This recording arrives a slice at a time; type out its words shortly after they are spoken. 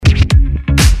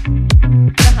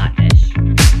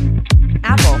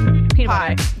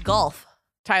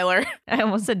Tyler. I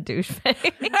almost said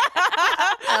douchebag.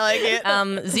 I like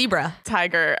it. Zebra.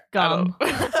 Tiger. Gum.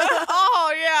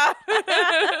 Oh, yeah.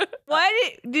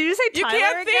 Why did you say You Tyler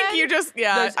can't again? think. You just,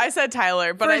 I said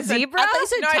Tyler. But For I said zebra? I thought you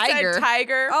said no, tiger. I said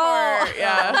tiger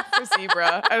for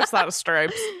zebra. I just thought of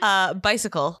stripes.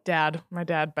 Bicycle. Dad. My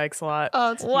dad bikes a lot.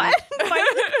 Oh, it's What?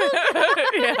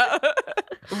 Yeah.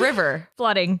 River.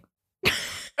 Flooding.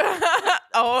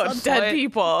 Oh, dead point.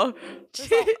 people.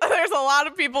 There's a lot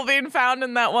of people being found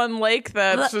in that one lake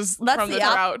that's just from the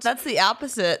drought. That's the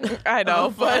opposite. I know,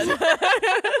 of but flood.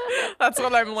 that's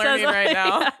what I'm learning right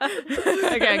now.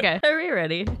 Okay. Are we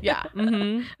ready? Yeah.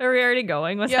 Mm-hmm. Are we already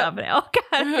going? What's Yep. happening? Oh,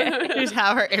 God. Okay. Just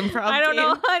have her improv. I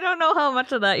don't know how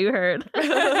much of that you heard.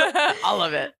 All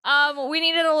of it. We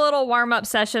needed a little warm-up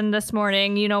session this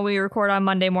morning. You know, we record on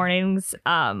Monday mornings.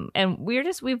 And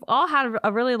we've all had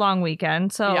a really long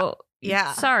weekend. So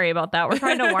Yeah. sorry about that. We're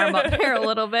trying to warm up here a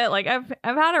little bit. Like I've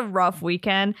had a rough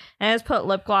weekend, and I just put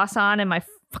lip gloss on and my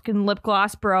fucking lip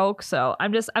gloss broke. So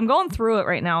I'm going through it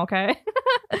right now, okay?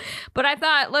 But I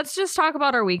thought, let's just talk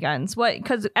about our weekends.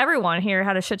 Because everyone here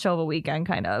had a shit show of a weekend,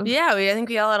 kind of. Yeah, I think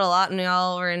we all had a lot, and we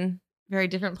all were in very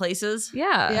different places.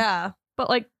 Yeah. Yeah. But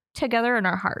like together in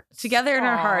our hearts. Together in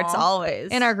our hearts,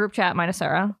 always. In our group chat, minus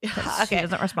Sarah. Okay. She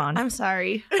doesn't respond. I'm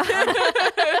sorry.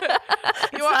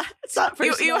 It's not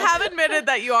you have admitted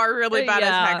that you are really bad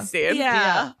at texting.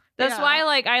 Yeah. That's why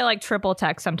I triple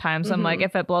text sometimes. I'm like,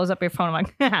 if it blows up your phone, I'm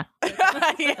like,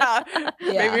 Yeah.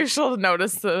 Maybe she'll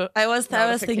notice the I was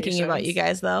thinking about you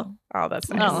guys though. Oh, that's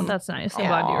nice. oh, that's nice. I'm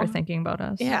glad you were thinking about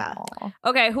us. Yeah.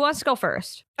 Okay, who wants to go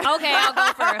first? Okay,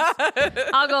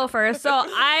 I'll go first. So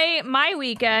my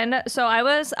weekend, so I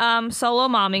was solo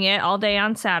momming it all day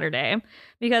on Saturday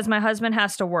because my husband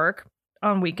has to work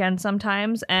on weekends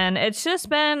sometimes, and it's just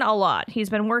been a lot.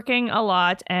 He's been working a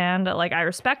lot, and like I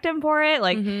respect him for it.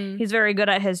 Like he's very good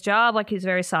at his job, like he's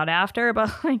very sought after,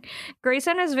 but like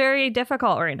Grayson is very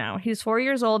difficult right now. He's 4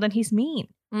 years old and he's mean.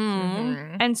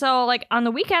 And so like on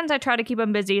the weekends I try to keep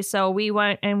him busy, so we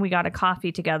went and we got a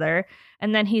coffee together,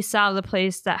 and then he saw the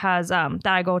place that has that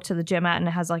I go to the gym at, and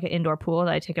it has like an indoor pool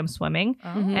that I take him swimming,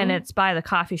 and it's by the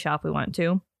coffee shop we went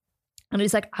to. And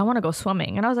he's like, I want to go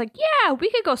swimming. And I was like, yeah, we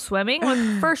could go swimming.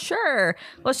 Like, for sure.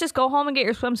 Let's just go home and get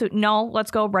your swimsuit. No,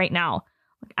 let's go right now.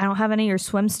 Like, I don't have any of your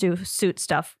swimsuit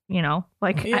stuff, you know?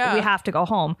 Like, we have to go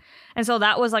home. And so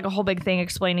that was like a whole big thing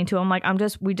explaining to him. Like,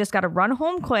 we just got to run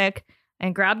home quick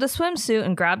and grab the swimsuit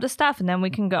and grab the stuff, and then we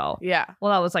can go. Yeah.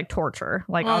 Well, that was like torture.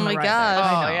 Like, oh my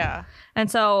God. Oh, yeah. And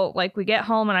so like we get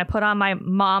home and I put on my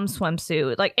mom's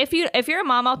swimsuit. Like if you're a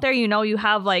mom out there, you know, you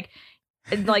have like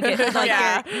your, you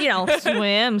know,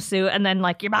 swimsuit, and then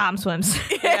like your mom's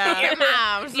swimsuit. Yeah.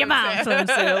 your mom's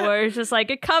swimsuit, where it's just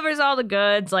like it covers all the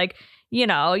goods. Like, you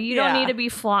know, you don't need to be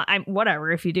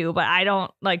whatever if you do, but I don't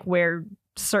like wear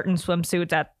certain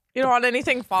swimsuits at. You don't want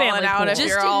anything falling out if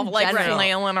you're all like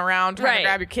flailing around trying to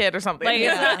grab your kid or something. Like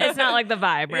it's not like the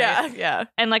vibe, right? Yeah.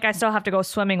 And like I still have to go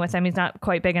swimming with him. He's not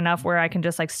quite big enough where I can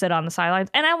just like sit on the sidelines.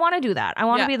 And I want to do that. I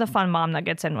want to be the fun mom that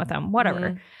gets in with him.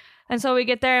 Whatever. And so we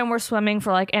get there and we're swimming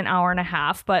for like an hour and a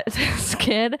half. But this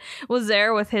kid was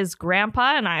there with his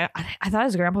grandpa, and I thought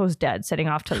his grandpa was dead, sitting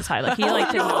off to the side. Like he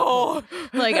like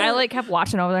like I like kept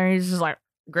watching over there, and he's just like,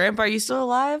 Grandpa, are you still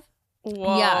alive?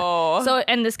 Whoa. Yeah. So,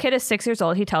 and this kid is 6 years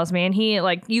old, he tells me, and he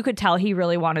like, you could tell he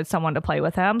really wanted someone to play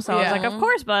with him. So I was like, of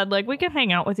course, bud, like we can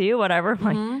hang out with you, whatever.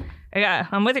 I'm like, yeah,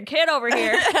 I'm with your kid over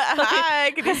here.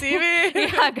 Hi, can you see me?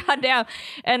 Yeah, goddamn.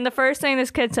 And the first thing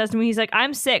this kid says to me, he's like,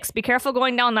 I'm 6. Be careful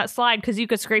going down that slide because you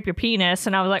could scrape your penis.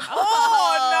 And I was like,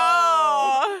 oh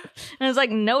no. And it's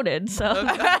like noted. So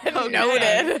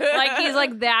noted. Like he's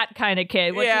like that kind of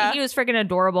kid. Which he was freaking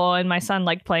adorable, and my son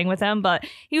liked playing with him, but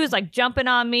he was like jumping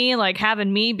on me, like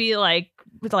having me be like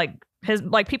his,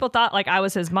 like people thought like I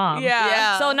was his mom.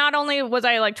 Yeah. So not only was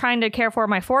I like trying to care for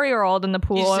my 4-year-old in the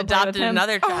pool, you just adopted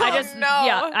another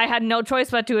child. I had no choice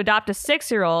but to adopt a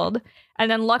 6-year-old. And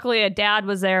then luckily a dad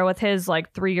was there with his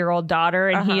like 3-year-old daughter,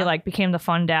 and he like became the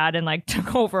fun dad and like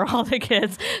took over all the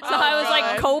kids. So I was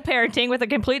like co-parenting with a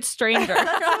complete stranger.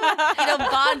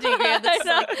 Bonding, man. That's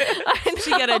like, she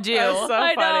gotta do. That's so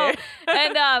funny.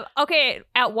 And okay,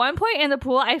 at one point in the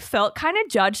pool, I felt kind of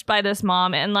judged by this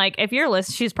mom. And like, if you're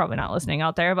listening, she's probably not listening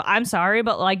out there, but I'm sorry,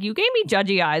 but like you gave me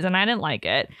judgy eyes and I didn't like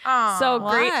it. So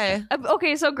why?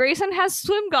 Okay, so Grayson has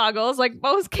swim goggles like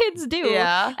most kids do.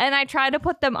 Yeah. And I tried to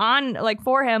put them on like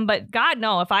for him, but God,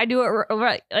 no, if I do it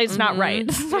right, it's not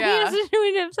right. So he has to do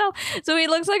it himself. So he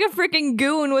looks like a freaking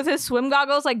goon with his swim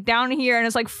goggles like down here, and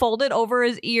it's like folded over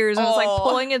his ears, and it's like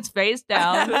pulling his face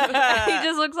down. He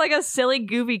just looks like a silly,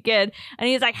 goofy kid. kid. And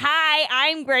he's like, hi,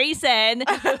 I'm Grayson. And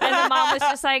the mom was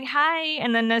just like, hi.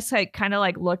 And then this like kind of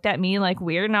like looked at me like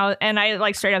weird. And I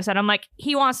like straight up said, I'm like,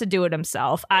 he wants to do it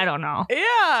himself. I don't know.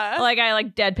 Yeah. Like I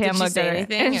like deadpan looked at her.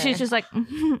 anything, And or? she's just like,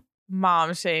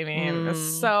 Mom shaming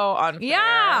is so unfair.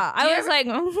 yeah. I was like,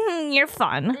 you're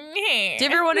fun. Do you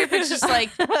ever wonder if it's just like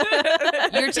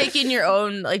you're taking your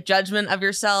own like judgment of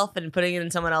yourself and putting it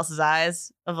in someone else's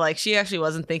eyes? Of like, she actually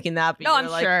wasn't thinking that. But No, you're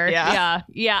I'm like, sure. Yeah.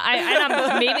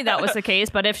 Yeah. Maybe that was the case,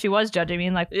 but if she was judging me,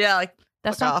 like, Yeah. Like,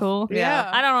 that's fuck not off. cool. Yeah.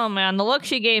 I don't know, man. The look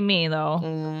she gave me,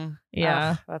 though.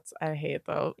 Yeah. I hate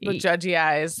the judgy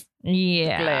eyes.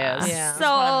 Yeah. Glares. Yeah. Just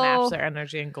want to match So, their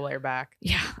energy and glare back.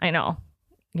 yeah, I know.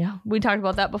 Yeah. We talked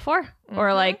about that before.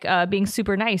 Or like being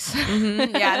super nice.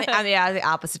 Yeah. I the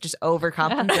opposite. Just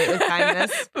overcompensate with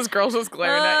kindness. This girl's just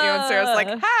glaring at you, and Sarah's like,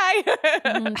 hi.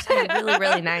 It's really,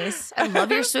 really nice. I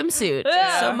love your swimsuit.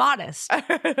 Yeah. So modest.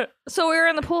 So we were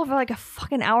in the pool for like a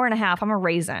fucking hour and a half. I'm a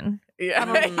raisin. Yeah.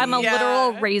 I'm a Yeah.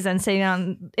 literal raisin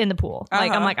sitting in the pool.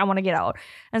 Like, I'm like, I want to get out.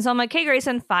 And so I'm like, hey,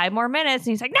 Grayson, 5 more minutes.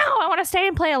 And he's like, no, I want to stay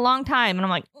and play a long time. And I'm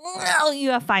like, no, you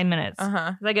have 5 minutes.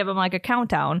 I give him like a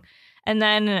countdown. And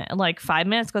then like 5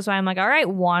 minutes goes by. I'm like, all right,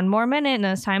 1 more minute and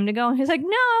it's time to go. And he's like, no,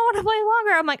 I want to play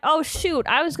longer. I'm like, oh, shoot.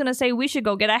 I was going to say we should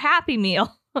go get a Happy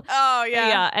Meal. Oh,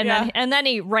 yeah. Yeah. And then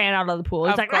he ran out of the pool.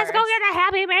 He's Of like, let's go course. get a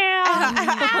Happy Meal.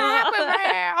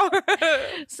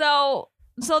 So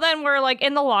then we're like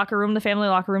in the locker room, the family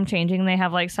locker room, changing. They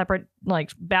have like separate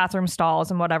like bathroom stalls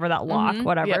and whatever that lock,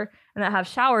 whatever, Yep. and that have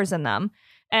showers in them.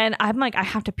 And I'm like, I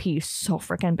have to pee so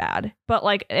freaking bad. But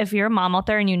like, if you're a mom out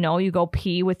there and you go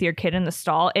pee with your kid in the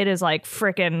stall, it is like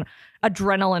freaking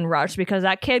adrenaline rush because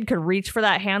that kid could reach for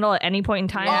that handle at any point in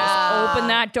time, just open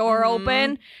that door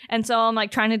open. And so I'm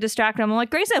like trying to distract him. I'm like,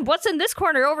 Grayson, what's in this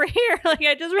corner over here? Like,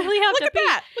 I just really have to pee.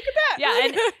 Look at that. Yeah,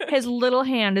 and his little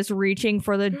hand is reaching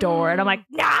for the door, and I'm like,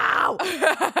 no!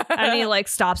 And he like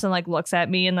stops and like looks at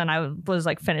me, and then I was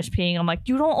like finished peeing. I'm like,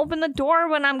 you don't open the door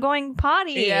when I'm going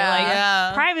potty. Yeah. Like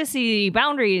Yeah. privacy,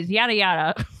 boundaries, yada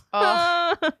yada.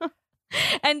 Oh.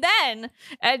 And then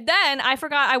I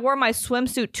forgot I wore my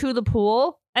swimsuit to the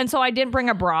pool, and so I didn't bring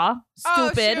a bra.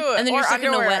 Stupid. Oh, shoot. And then you're Or stuck in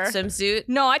a underwear. wet swimsuit.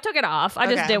 No, I took it off. I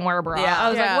just Okay. didn't wear a bra. Yeah. I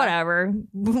was Yeah. like, whatever.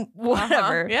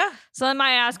 Whatever. Yeah. So then my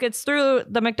ass gets through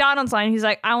the McDonald's line. He's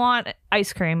like, I want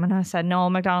ice cream. And I said, no,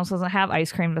 McDonald's doesn't have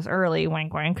ice cream this early.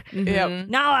 Wink, wink. Yep.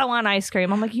 No, I want ice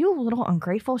cream. I'm like, you little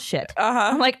ungrateful shit.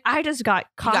 I'm like, I just got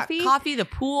coffee. You got coffee, the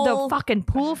pool. The fucking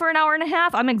pool for an hour and a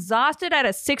half. I'm exhausted. I had a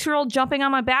 6-year-old jumping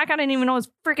on my back. I didn't even know his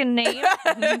freaking name.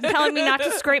 Telling me not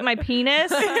to scrape my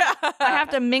penis. I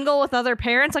have to mingle with other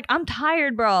parents. Like, I'm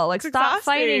tired, bro. Like, stop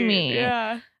fighting me.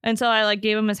 Yeah. And so I like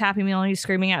gave him his Happy Meal and he's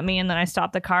screaming at me. And then I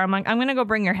stopped the car. I'm like, I'm going to go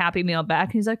bring your Happy Meal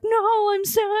back. He's like, no, I'm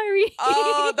sorry.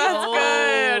 Oh, that's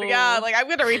good. Yeah. Like, I'm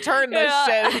going to return this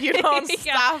shit if you don't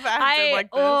stop acting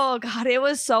like this. Oh, God. It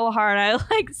was so hard. I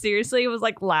like seriously was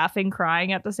like laughing,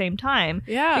 crying at the same time.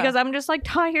 Yeah. Because I'm just like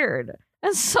tired.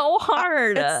 It's so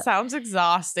hard. It sounds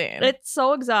exhausting. It's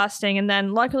so exhausting. And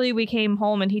then luckily we came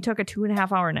home and he took a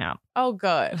 2.5-hour nap. Oh,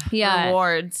 good. Yeah.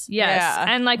 Rewards. Yes. Yeah.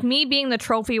 And like me being the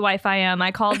trophy wife I am,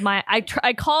 I called my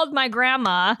I called my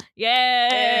grandma.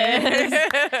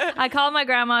 Yes. I called my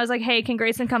grandma. I was like, hey, can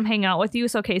Grayson come hang out with you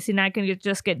so Kasey and I can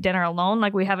just get dinner alone?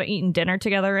 Like we haven't eaten dinner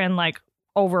together in like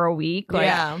over a week. Like,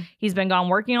 Yeah. he's been gone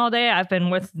working all day. I've been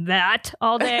with that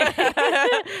all day.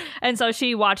 And so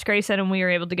she watched Grayson and we were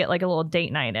able to get like a little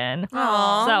date night in.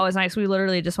 Aw. So that was nice. We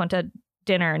literally just went to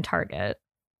dinner in Target.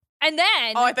 And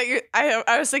then Oh, I thought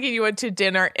I was thinking you went to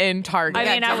dinner in Target.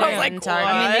 I mean, I was went like, in Target.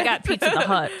 I mean, they what? got Pizza the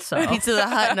Hut. So Pizza the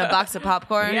Hut and a box of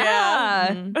popcorn.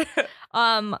 Yeah.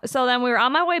 So then we were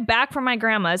on my way back from my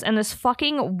grandma's and this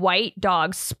fucking white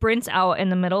dog sprints out in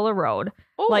the middle of the road.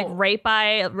 Ooh. Like right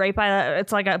by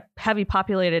it's like a heavy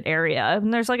populated area.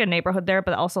 And there's like a neighborhood there,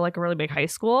 but also like a really big high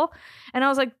school. And I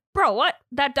was like, bro, what?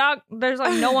 That dog, there's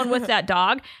like no one with that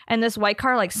dog. And this white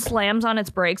car like slams on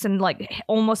its brakes and like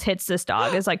almost hits this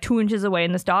dog. It's like 2 inches away.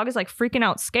 And this dog is like freaking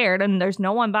out scared and there's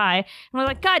no one by. And we're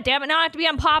like, God damn it, now I have to be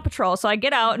on Paw Patrol. So I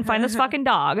get out and find this fucking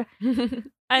dog.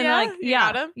 And Yeah? like, You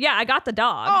got him? Yeah, I got the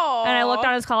dog. Aw. And I looked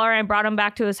on his collar and I brought him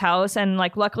back to his house. And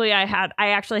like, luckily I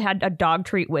actually had a dog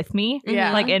treat with me.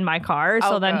 Yeah. Like in my car.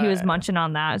 So Oh, then he was good. munching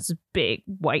on that. It's a big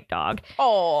white dog.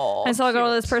 Oh. And so I go to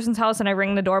cute. this person's house and I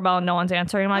ring the doorbell and no one's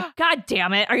answering. I'm like, God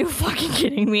damn it. Are you fucking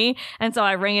kidding me? And so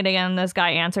I ring it again and this guy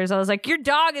answers. I was like, your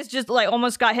dog is just like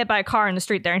almost got hit by a car in the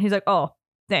street there. And he's like, oh,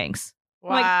 thanks.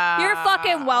 Wow. I'm like, you're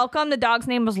fucking welcome. The dog's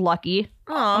name was Lucky.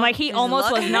 Aw, I'm like, he he's almost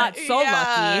lucky. was not so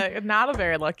lucky. Not a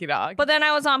very lucky dog. But then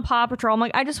I was on Paw Patrol. I'm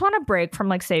like, I just want a break from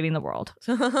like saving the world.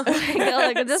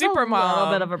 Like just Super a little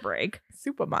mom. bit of a break.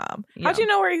 Super mom. Yeah. How'd you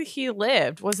know where he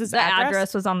lived? Was his The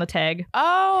address was on the tag,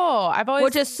 Oh, I've always.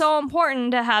 which is so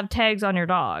important to have tags on your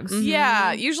dogs. Mhm.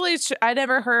 Yeah. Usually, I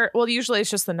never heard. Well, usually it's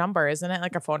just the number, isn't it?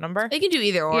 Like a phone number. They can do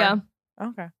either or. Yeah.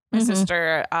 Okay. My Mhm.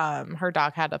 sister, her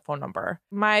dog had a phone number.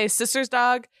 My sister's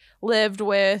dog lived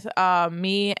with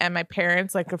me and my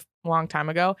parents like a long time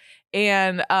ago.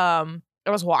 And I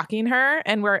was walking her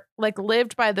and we're like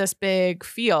lived by this big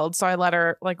field. So I let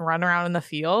her like run around in the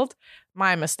field.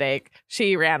 My mistake.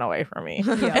 She ran away from me.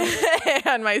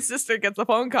 And my sister gets a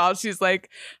phone call. She's like,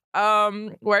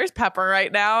 where's Pepper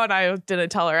right now? And I didn't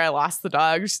tell her I lost the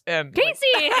dog. And Kasey!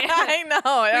 I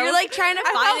know. You're like trying to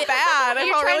I find felt it. bad. I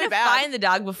You're felt trying really to bad. find the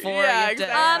dog before. Yeah, you have to-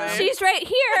 exactly. She's right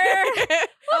here.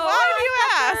 Why do you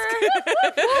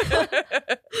ask?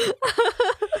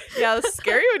 Yeah, it's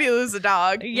scary when you lose a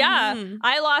dog. Yeah. Mhm.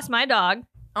 I lost my dog.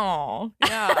 Oh,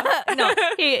 yeah. No,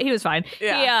 he was fine.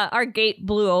 Yeah. Our gate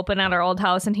blew open at our old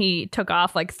house and he took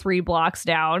off like 3 blocks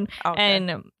down. Okay.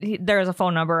 And there was a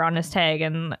phone number on his tag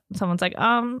and someone's like,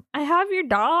 I have your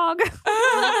dog.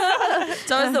 It's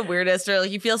always the weirdest, or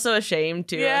like you feel so ashamed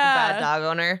too, like a bad dog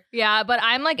owner. Yeah, but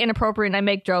I'm like inappropriate and I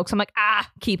make jokes. I'm like,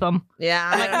 keep him. Yeah,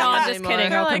 I'm like, no, I'm just kidding.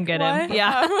 They're I'll come like, get "What?" him.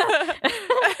 Yeah.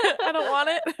 I don't want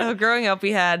it. Oh, growing up,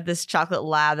 we had this chocolate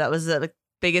lab that was the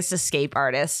biggest escape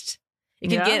artist. It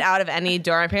could Yeah. get out of any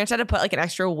door. My parents had to put like an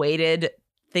extra weighted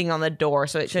thing on the door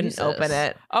so it couldn't Jesus. open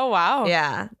it. Oh, wow.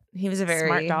 Yeah, he was a very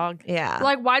Smart dog. Yeah,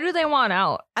 Like, why do they want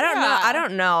out? I don't know. Yeah. I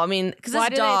don't know. I mean, because Why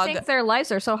this do dog, they think their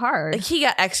lives are so hard? like, he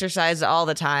got exercised all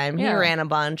the time. He Yeah. ran a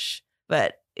bunch,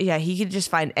 but yeah, he could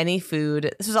just find any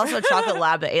food. This was also a chocolate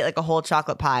lab that ate like a whole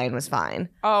chocolate pie and was fine.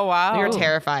 Oh, wow. We were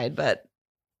terrified, but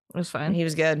It was fine. he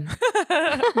was good.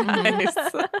 Nice.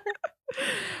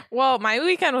 Well, my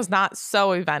weekend was not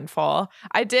so eventful.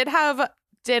 I did have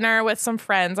dinner with some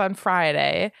friends on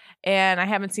Friday, and I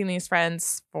haven't seen these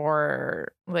friends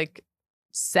for like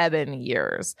 7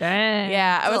 years. Dang.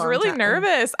 Yeah, I That's a was long really time.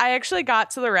 nervous. I actually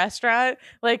got to the restaurant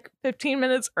like 15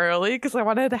 minutes early because I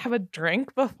wanted to have a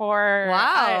drink before.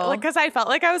 Wow. Because I felt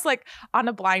like I was like on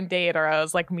a blind date, or I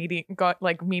was like meeting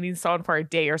someone for a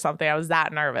date or something. I was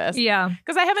that nervous. Yeah.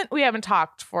 Because we haven't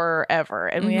talked forever,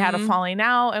 and we had a Mhm. falling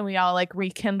out, and we all like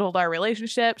rekindled our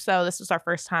relationship. So this was our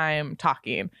first time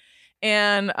talking,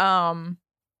 and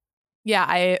yeah,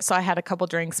 I had a couple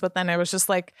drinks, but then it was just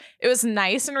like, it was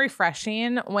nice and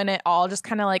refreshing when it all just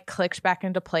kind of like clicked back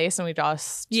into place, and we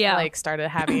just like started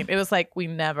having. It was like we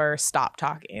never stopped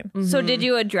talking. So Mhm. did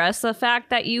you address the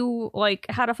fact that you like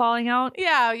had a falling out?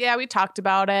 Yeah, we talked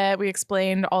about it. We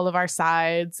explained all of our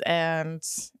sides, and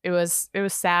it was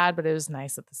sad, but it was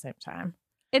nice at the same time.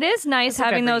 It is nice It's a good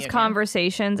having those reunion.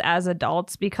 conversations as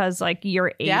adults because like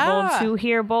you're able Yeah. to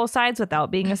hear both sides without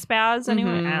being a spaz anyway.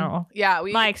 Mhm. I don't know. Yeah,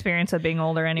 we My experience of being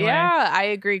older anyway. Yeah, I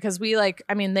agree because we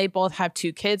they both have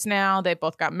 2 kids now. They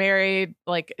both got married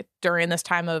like during this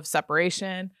time of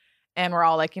separation, and we're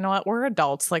all like, you know what? We're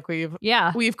adults. Like we've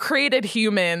created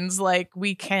humans. Like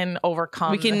we can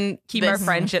overcome. We can keep our this-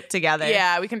 friendship together.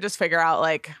 Yeah, we can just figure out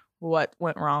like what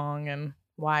went wrong and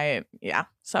why. Yeah,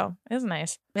 so it was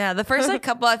nice. Yeah, the first like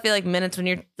couple, I feel like minutes when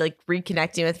you're like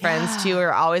reconnecting with friends Yeah. too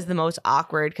are always the most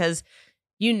awkward because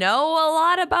you know a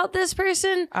lot about this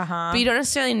person, but you don't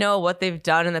necessarily know what they've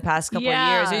done in the past couple of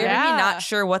years, or you're maybe Yeah. not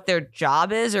sure what their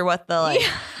job is or what the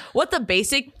what the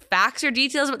basic facts or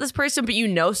details about this person, but you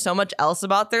know so much else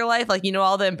about their life. Like you know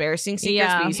all the embarrassing secrets,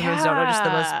 Yeah. but you sometimes don't know just the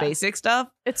most Yeah. basic stuff.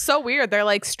 It's so weird. They're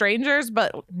like strangers,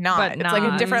 but not. But It's like a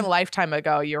not. different lifetime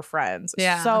ago. You're friends. It's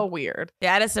Yeah. so weird.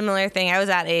 Yeah, I had a similar thing. I was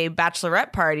at a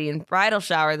bachelorette party and bridal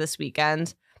shower this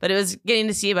weekend, but it was getting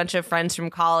to see a bunch of friends from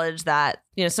college that,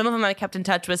 you know, some of them I kept in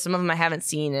touch with, some of them I haven't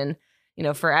seen in, you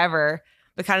know, forever.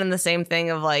 But kind of the same thing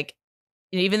of like,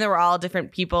 you know, even though we're all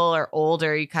different people or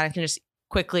older, you kind of can just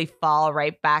quickly fall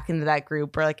right back into that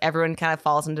group where like everyone kind of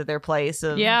falls into their place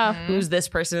of Yeah. Mhm. who's this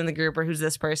person in the group or who's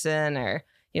this person, or,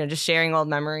 you know, just sharing old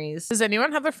memories. Does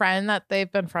anyone have a friend that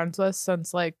they've been friends with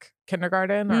since like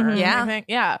kindergarten or Mhm. Yeah. anything?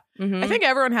 Yeah. Mhm. I think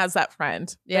everyone has that friend.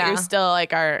 That Yeah. you still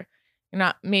like are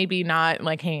not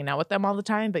like hanging out with them all the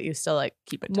time, but you still like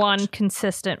keep in touch. One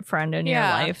consistent friend in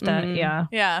Yeah. your life that Mhm. yeah.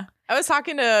 Yeah. I was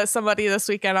talking to somebody this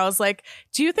weekend. I was like,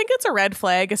 do you think it's a red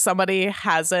flag if somebody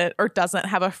hasn't or doesn't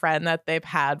have a friend that they've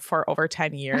had for over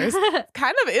 10 years?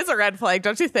 Kind of is a red flag,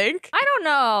 don't you think? I don't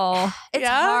know. It's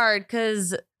Yeah? hard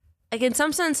because, like, in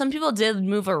some sense, some people did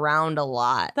move around a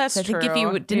lot. That's so I think if true.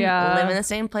 you didn't Yeah. live in the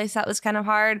same place, that was kind of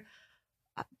hard.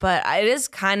 But it is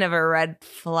kind of a red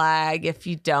flag if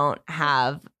you don't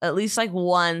have at least like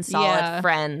one solid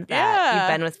friend that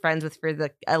you've been friends with for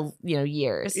the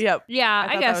years. Yep. Yeah,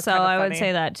 I guess so. I would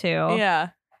say that too. Yeah.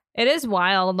 It is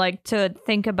wild, like, to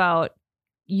think about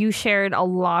you shared a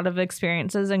lot of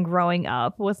experiences and growing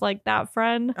up with like that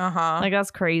friend. Like,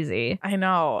 that's crazy. I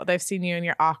know. They've seen you in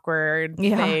your awkward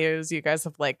phase. You guys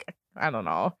have like, I don't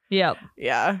know. Yep.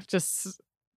 Yeah. Just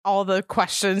all the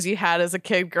questions you had as a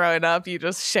kid growing up, you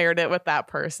just shared it with that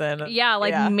person. Yeah,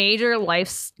 like major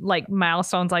life's like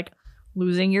milestones, like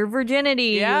losing your virginity.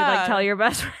 You would like tell your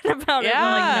best friend about it and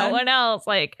like no one else.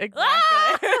 Like,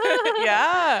 exactly.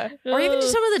 Yeah. Or even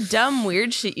just some of the dumb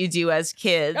weird shit you do as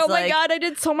kids. Oh my God, I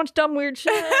did so much dumb weird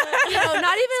shit. Not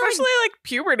even especially like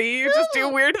puberty. You just do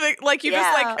weird things. Like you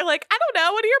just like I don't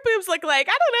know, what do your boobs look like?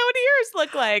 I don't know, what do yours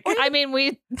look like? I mean,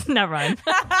 we never mind.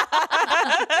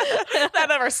 That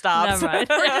never stops. Never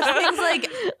mind. Or just things like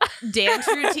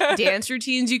dance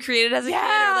routines you created as a kid,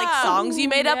 or like songs you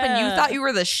made up and you thought you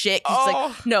were the shit. It's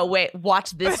like, no, wait, watch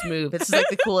this move. It's like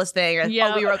the coolest thing. Or,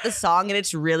 oh, we wrote this song and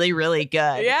it's really, really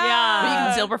good. Yeah. But you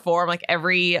can still perform like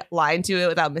every line to it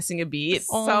without missing a beat.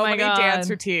 So many dance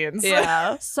routines.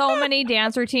 Yeah. So many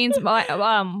dance routines. One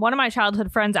of my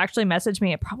childhood friends actually messaged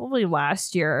me probably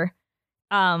last year,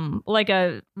 like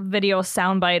a video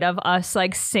soundbite of us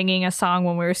like singing a song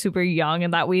when we were super young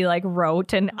and that we like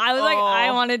wrote, and I was like,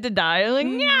 I wanted to die. I was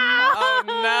like, yeah. Oh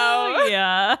no.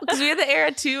 Yeah. Because we had the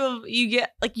era too of you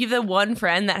have the one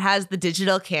friend that has the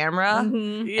digital camera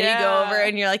and you go over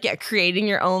and you're like, creating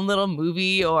your own little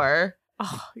movie or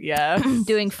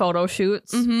doing photo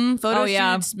shoots. Photo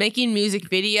shoots, making music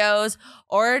videos,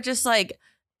 or just like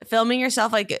filming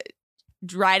yourself like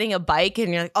riding a bike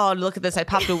and you're like, oh, look at this, I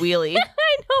popped a wheelie.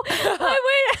 I know.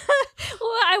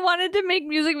 I wanted to make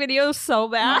music videos so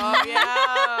bad. Oh yeah.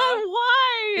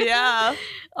 Why? Yeah.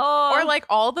 Or like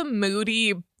all the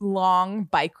moody long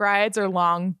bike rides or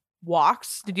long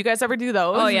walks. Did you guys ever do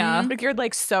those? Oh yeah. Like you're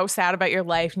like so sad about your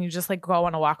life and you just like go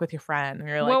on a walk with your friend and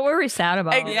you're like, what were we sad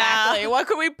about? Exactly. What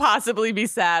could we possibly be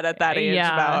sad at that age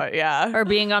about? Yeah. Or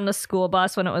being on the school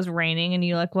bus when it was raining and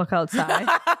you like look outside.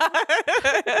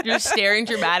 You're staring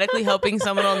dramatically, hoping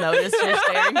someone will notice you're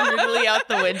staring brutally out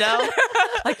the window.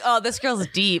 Like, oh, this girl's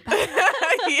deep.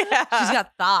 Yeah. She's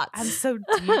got thoughts. I'm so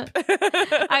deep.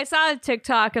 I saw a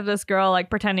TikTok of this girl like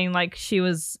pretending like she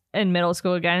was in middle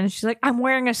school again, and she's like, I'm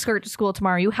wearing a skirt to school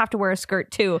tomorrow. You have to wear a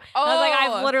skirt too. I was like,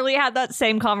 I've literally had that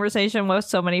same conversation with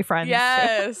so many friends.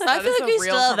 Yes. I feel like we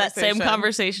still have that same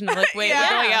conversation of like, wait, we're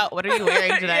going out. What are you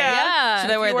wearing today? Yeah.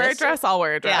 Should I wear a dress? I'll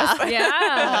wear a dress.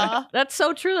 Yeah. That's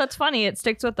so true. That's funny. It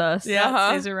sticks with us. Yeah.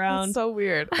 It stays around. It's so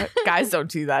weird. Guys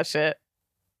don't do that shit.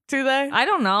 Do they? I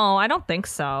don't know. I don't think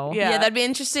so. Yeah, that'd be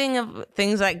interesting of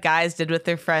things that guys did with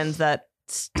their friends that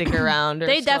stick around. Or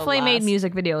they definitely made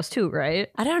music videos too, right?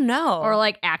 I don't know. Or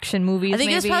like action movies. I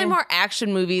think it's probably more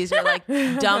action movies or like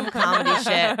dumb comedy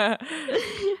shit.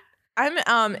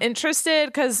 I'm interested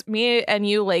because me and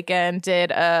you, Laken,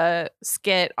 did a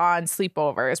skit on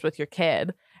sleepovers with your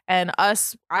kid. And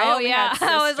us,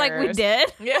 I was like, we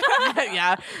did.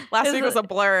 Yeah. Last week was a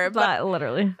blur, but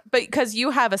literally. But because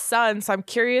you have a son, so I'm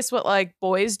curious what like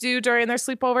boys do during their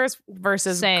sleepovers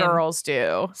versus girls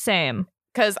do. Same.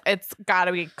 Because it's got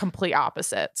to be complete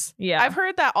opposites. Yeah, I've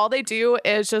heard that all they do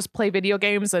is just play video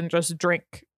games and just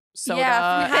drink soda.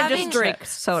 And just drink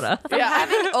soda. From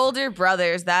having older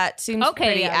brothers, that seems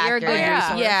pretty accurate.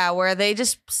 Yeah, where they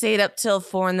just stayed up till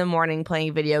 4 a.m.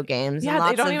 playing video games. Yeah,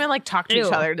 they don't even like talk to each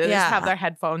other. They just have their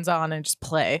headphones on and just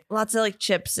play. Lots of like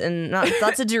chips and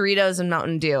lots of Doritos and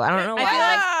Mountain Dew. I don't know why.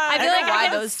 I feel like I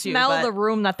those two smell the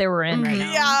room that they were in right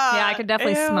now. Yeah, I could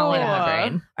definitely smell it in my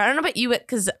brain. I don't know about you,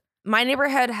 because my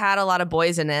neighborhood had a lot of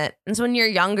boys in it. And so when you're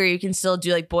younger, you can still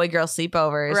do like boy-girl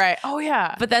sleepovers. Right. Oh,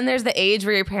 yeah. But then there's the age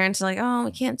where your parents are like, oh,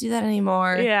 we can't do that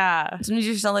anymore. Yeah. Sometimes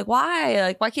you're still like, why?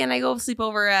 Like, why can't I go sleep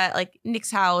over at like Nick's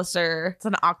house? Or it's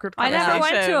an awkward I conversation. never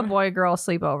went to a boy-girl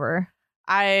sleepover.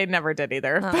 I never did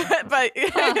either. Oh. But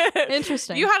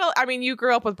interesting. You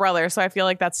grew up with brothers, so I feel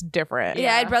like that's different.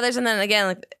 Yeah, I had brothers. And then again,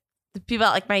 like the people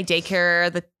at like my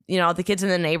daycare, the kids in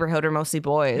the neighborhood are mostly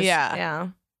boys. Yeah. Yeah.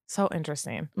 So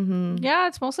interesting. Mm-hmm. Yeah,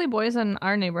 it's mostly boys in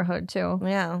our neighborhood too.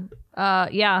 Yeah.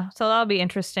 So that'll be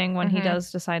interesting when he does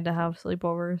decide to have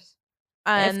sleepovers.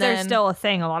 And if there's still a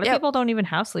thing. A lot of people don't even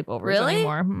have sleepovers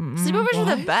anymore. Sleepovers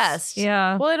are the best.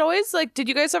 Yeah. Well, it always did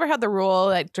you guys ever have the rule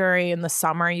that during the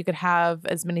summer you could have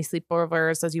as many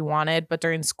sleepovers as you wanted, but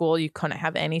during school you couldn't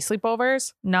have any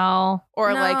sleepovers? No.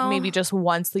 Or like maybe just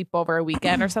one sleepover a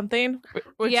weekend or something?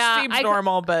 Which seems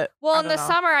normal, but well, in the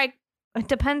summer it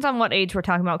depends on what age we're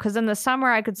talking about. Because in the summer,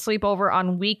 I could sleep over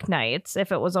on weeknights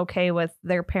if it was okay with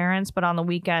their parents. But on the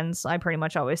weekends, I pretty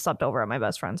much always slept over at my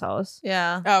best friend's house.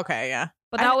 Yeah. Okay, yeah.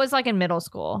 But that was like in middle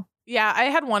school. Yeah, I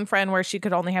had one friend where she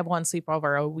could only have one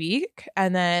sleepover a week,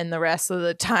 and then the rest of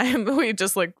the time we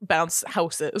just like bounced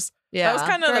houses. Yeah. That was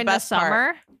kind of During the best summer.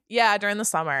 part. Yeah, during the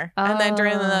summer, and then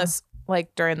during Oh.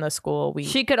 the school week.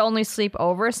 She could only sleep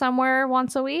over somewhere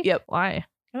once a week? Yep. Why?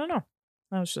 I don't know.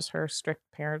 That was just her strict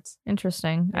parents.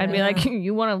 Interesting. I'd be Yeah. like,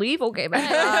 you want to leave? Okay, bye. All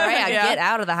right, Yeah. get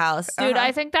out of the house. Dude,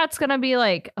 I think that's going to be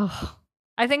like,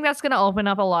 I think that's going to open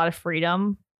up a lot of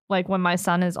freedom. Like when my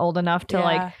son is old enough to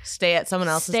like Stay at someone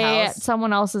else's stay house. at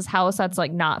someone else's house that's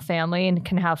like not family and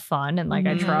can have fun and like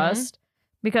Mhm. I trust.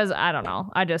 Because I don't know.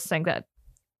 I just think that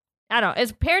I don't know.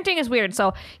 Parenting is weird.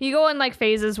 So you go in like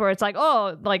phases where it's like,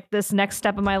 oh, like this next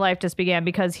step of my life just began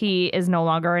because he is no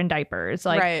longer in diapers.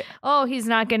 Like, right. oh, he's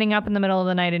not getting up in the middle of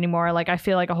the night anymore. Like I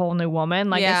feel like a whole new woman.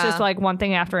 Like Yeah. it's just like one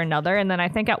thing after another. And then I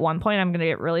think at one point I'm gonna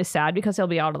get really sad because he'll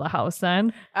be out of the house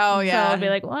then. Oh So yeah. I'll be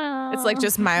like, well, it's like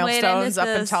just Wait, I milestones missed up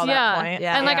this. until Yeah. that point.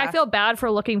 Yeah. and like I feel bad for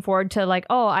looking forward to like,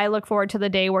 oh, I look forward to the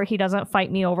day where he doesn't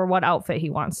fight me over what outfit he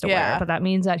wants to Yeah. wear. But that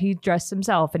means that he dressed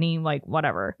himself and he like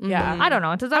whatever. Yeah. Mhm. I don't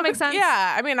know. Does that How make could- sense?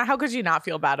 Yeah, I mean, how could you not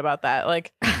feel bad about that?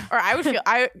 Like, or I would feel.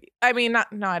 I mean,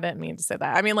 not. No, I didn't mean to say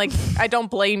that. I mean, like, I don't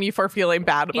blame you for feeling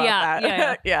bad about Yeah, that.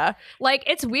 yeah. yeah. Like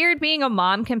it's weird being a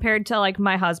mom compared to like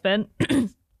my husband.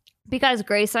 Because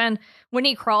Grayson, when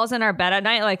he crawls in our bed at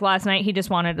night, like last night, he just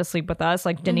wanted to sleep with us,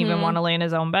 like didn't even Mhm. want to lay in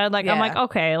his own bed. Like I'm Yeah. like,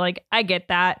 okay, like I get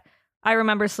that. I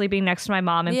remember sleeping next to my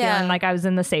mom and Yeah. feeling like I was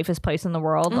in the safest place in the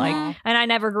world. Like, Mhm. and I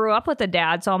never grew up with a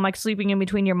dad, so I'm like sleeping in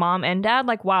between your mom and dad.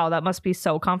 Like, wow, that must be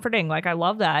so comforting. Like, I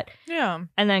love that. Yeah.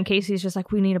 And then Casey's just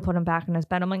like, we need to put him back in his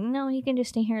bed. I'm like, no, he can just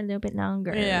stay here a little bit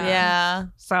longer. Yeah. Yeah.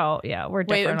 So yeah, we're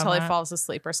Wait different until on he that. falls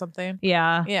asleep or something.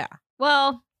 Yeah. Yeah.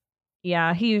 Well,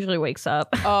 yeah, he usually wakes up.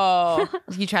 Oh.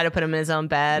 You try to put him in his own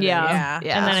bed. Yeah. Yeah.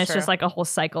 Yeah. and then that's it's just true. like a whole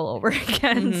cycle over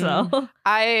again. Mhm. So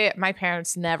My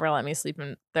parents never let me sleep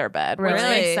in their bed, which Really?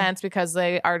 makes sense because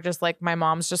they are just like, my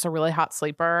mom's just a really hot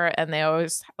sleeper, and they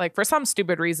always like, for some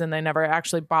stupid reason, they never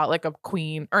actually bought like a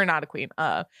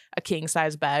king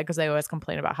size bed because they always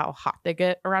complain about how hot they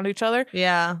get around each other.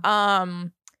 Yeah.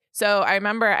 So I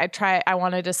remember I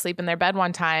wanted to sleep in their bed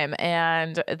one time,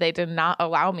 and they did not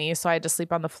allow me, so I had to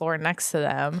sleep on the floor next to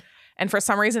them. And for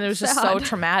some reason, it was just so Sad.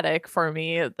 traumatic for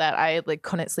me that I like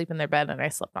couldn't sleep in their bed, and I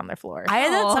slept on their floor. I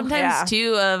had that Oh, sometimes yeah.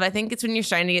 too. I think it's when you're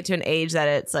starting to get to an age that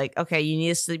it's like, okay, you need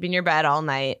to sleep in your bed all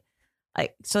night.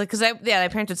 Like, so because my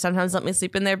parents would sometimes let me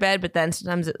sleep in their bed, but then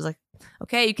sometimes it was like,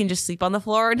 okay, you can just sleep on the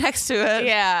floor next to it.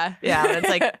 Yeah, Yeah, but it's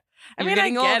like, I you're mean, I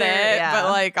getting get older, it, yeah.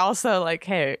 but like also like,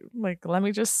 hey, like let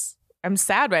me just. I'm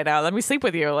sad right now. Let me sleep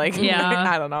with you. Like, Yeah.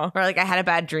 I don't know. Or like I had a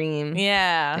bad dream.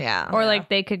 Yeah. Yeah. or like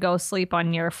they could go sleep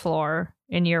on your floor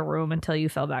in your room until you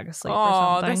fell back asleep or Oh,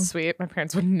 something. that's sweet. My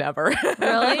parents would never.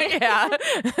 Really? yeah.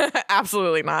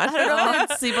 Absolutely not. I don't know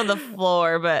if I'd sleep on the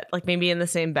floor, but like maybe in the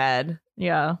same bed.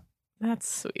 Yeah. That's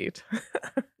sweet.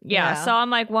 Yeah. Yeah. So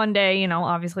I'm like, one day,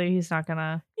 obviously he's not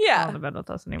gonna go Yeah. on the bed with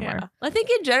us anymore. Yeah. I think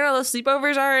in general, those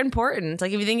sleepovers are important.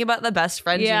 Like if you think about the best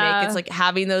friends you Yeah. make, it's like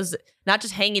having those, not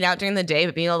just hanging out during the day,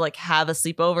 but being able to like have a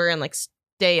sleepover and like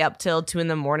stay up till 2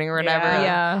 a.m. or whatever. Yeah.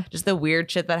 Yeah. Just the weird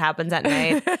shit that happens at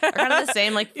night. Are kind of the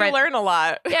same, like You learn a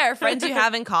lot. yeah, or friends you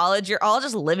have in college, you're all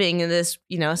just living in this,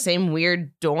 same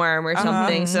weird dorm or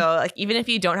something. Uh-huh. So like even if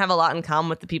you don't have a lot in common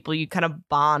with the people, you kind of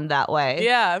bond that way.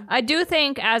 Yeah. I do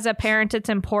think as a parent, it's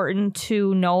important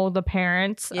to know the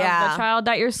parents of Yeah. the child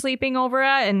that you're sleeping over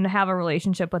at and have a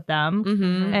relationship with them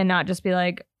Mm-hmm. and not just be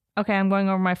like, okay, I'm going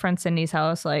over to my friend Cindy's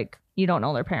house. Like, you don't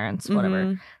know their parents, whatever.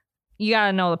 Mhm. You got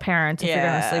to know the parents if you're going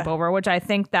to Yeah. sleep over, which I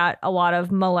think that a lot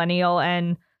of millennial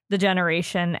and the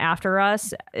generation after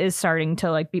us is starting to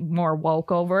like be more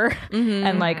woke over Mhm.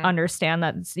 and like Mhm. understand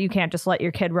that you can't just let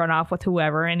your kid run off with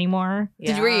whoever anymore.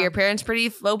 Were your parents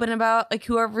pretty open about like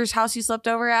whoever's house you slept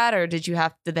over at, or did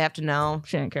they have to know?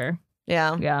 She didn't care.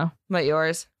 Yeah. Yeah. What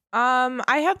yours?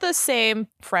 I had the same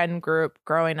friend group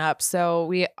growing up,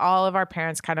 so all of our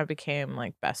parents kind of became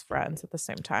like best friends at the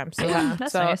same time. So Yeah,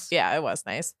 that's so, nice. Yeah, it was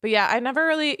nice. But yeah, I never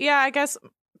really. Yeah, I guess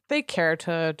they care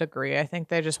to a degree. I think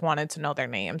they just wanted to know their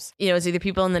names. It's either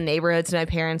people in the neighborhoods and my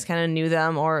parents kind of knew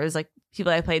them, or it was like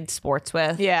people I played sports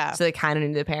with. Yeah, So they kind of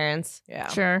knew the parents. yeah,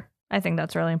 Sure. I think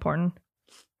that's really important.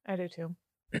 I do too.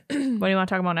 What do you want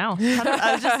to talk about now?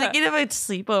 I was just thinking of a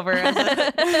sleepover.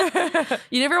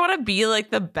 You never want to be like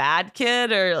the bad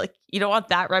kid, or like you don't want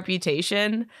that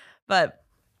reputation. But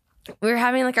we were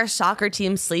having like our soccer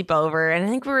team sleepover, and I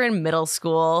think we were in middle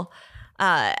school.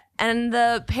 And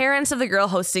the parents of the girl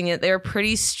hosting it, they were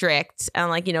pretty strict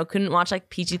and like, couldn't watch like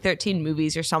PG-13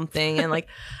 movies or something. And like,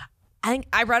 I think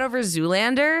I brought over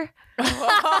Zoolander.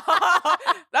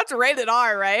 That's rated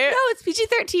R, right? No, it's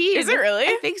PG-13. Is it really?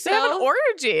 I think so. They have an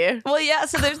orgy. Well, yeah,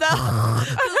 so there's that.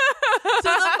 So the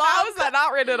How is that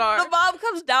not rated R? The mom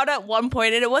comes down at one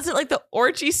point, and it wasn't like the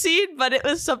orgy scene, but it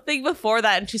was something before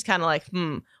that. And she's kind of like,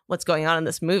 what's going on in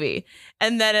this movie?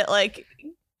 And then it like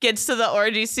gets to the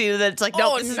orgy scene, and then it's like,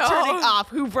 no, this is turning off.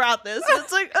 Who brought this? And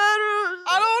it's like, I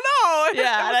don't know.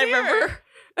 Yeah, and I remember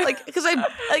like because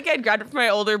I'd grabbed it from my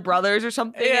older brothers or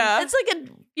something. Yeah, and it's like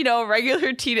a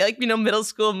regular teen middle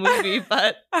school movie,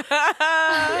 but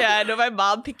yeah, I know my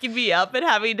mom picking me up and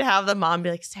having to have the mom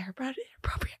be like, Sarah brought an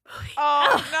inappropriate movie.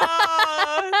 Oh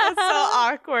no, that's so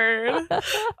awkward.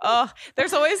 Oh,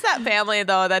 there's always that family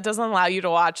though that doesn't allow you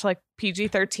to watch like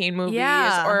PG-13 movies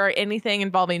or anything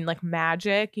involving like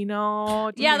magic.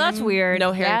 Yeah, that's weird.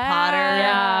 No Harry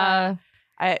Potter.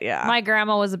 Yeah. My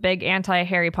grandma was a big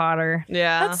anti-Harry Potter.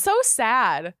 Yeah. That's so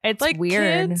sad. It's like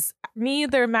weird. Kids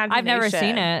need their imagination. I've never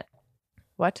seen it.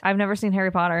 What? I've never seen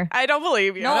Harry Potter. I don't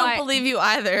believe you. No, I don't believe you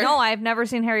either. No, I've never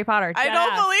seen Harry Potter. I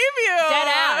don't believe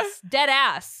you. Dead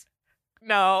ass.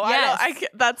 No, yes. I don't.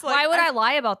 That's like. Why would I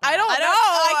lie about that? I don't know.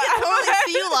 I can totally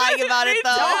see you lying about it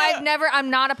though. No,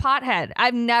 I'm not a pothead.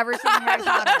 I've never seen Harry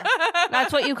Potter.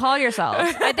 That's what you call yourself.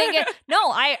 I think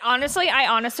I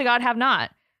honest to God have not.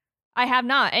 I have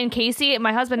not. And Kasey,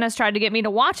 my husband, has tried to get me to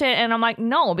watch it. And I'm like,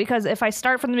 no, because if I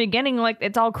start from the beginning, like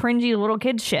it's all cringy little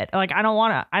kid shit. Like I don't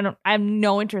want to. I have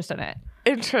no interest in it.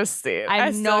 Interesting. I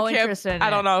have no interest in it. I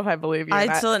don't know if I believe you.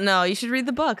 I still no. You should read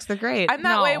the books. They're great. I'm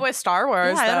that way with Star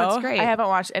Wars. Yeah, though. it's great. I haven't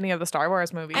watched any of the Star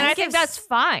Wars movies. And I think that's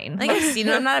fine. I think I've seen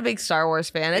it. I'm not a big Star Wars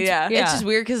fan. It's just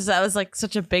weird because that was like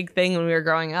such a big thing when we were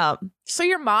growing up. So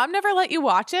your mom never let you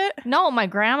watch it? No, my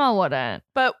grandma wouldn't.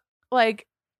 But like,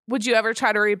 would you ever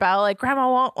try to rebel? Like,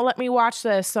 Grandma won't let me watch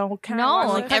this, so can I watch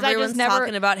like it? everyone's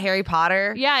talking about Harry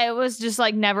Potter. Yeah, it was just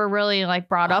like never really like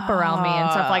brought up around me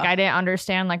and stuff. Like I didn't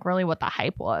understand like really what the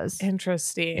hype was.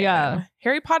 Interesting. Yeah.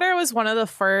 Harry Potter was one of the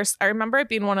first. I remember it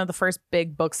being one of the first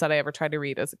big books that I ever tried to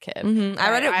read as a kid. Mm-hmm.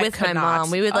 I read it with my mom.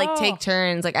 We would like take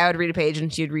turns. Like I would read a page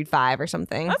and she'd read 5 or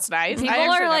something. That's nice. People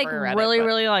are like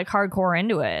really like hardcore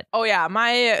into it. Oh yeah,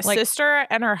 my sister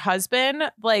and her husband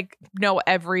like know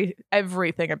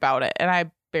everything about it, and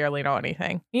I barely know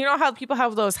anything. You know how people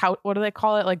have those what do they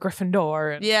call it, like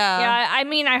Gryffindor? Yeah. I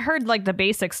mean, I heard like the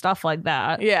basic stuff like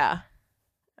that. Yeah.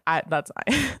 That's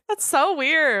so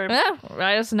weird. Yeah,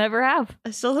 I just never have.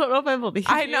 I still don't know if I believe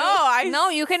I you. know. No,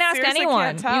 you can ask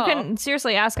anyone. You can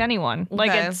seriously ask anyone. Okay.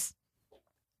 Like it's.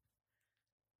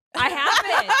 I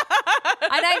haven't.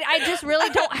 And I just really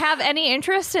don't have any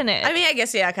interest in it. I mean, I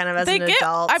guess, kind of as an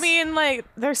adult. I mean, like,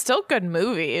 they're still good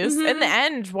movies. In the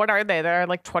end, what are they? They're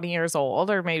like 20 years old,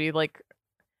 or maybe like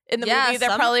in the movie,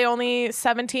 they're probably only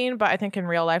 17, but I think in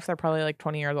real life, they're probably like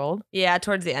 20 years old. Yeah,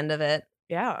 towards the end of it.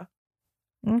 Yeah.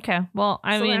 Okay. Well,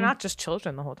 I mean, they're not just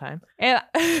children the whole time. Yeah.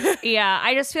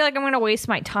 I just feel like I'm going to waste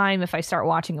my time if I start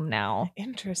watching them now.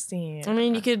 Interesting. I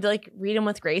mean, you could like read them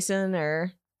with Grayson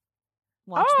or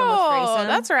watch them with Grayson.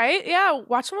 That's right. Yeah,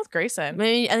 watch them with Grayson.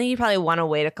 Maybe I think you probably want to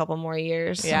wait a couple more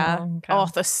years. Yeah. Okay. Oh,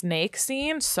 the snake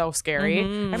scene, so scary. I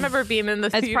remember being in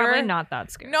the theater. It's probably not that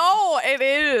scary. No, it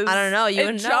is. I don't know.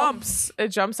 It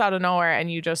jumps out of nowhere,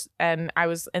 and I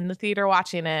was in the theater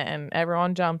watching it, and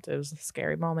everyone jumped. It was a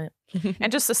scary moment,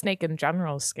 and just the snake in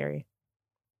general is scary.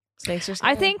 Snakes are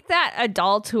scary. I think that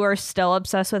adults who are still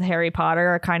obsessed with Harry Potter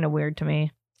are kind of weird to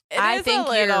me. I think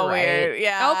you're weird. right.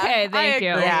 Yeah. Okay, thank you.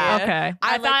 Yeah. Okay.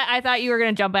 I thought you were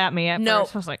gonna jump at me at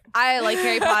first. I was like, I like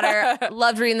Harry Potter.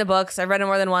 Loved reading the books. I've read them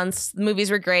more than once. The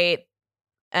movies were great,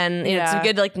 and it's a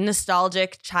good like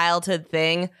nostalgic childhood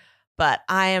thing. But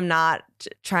I am not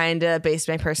trying to base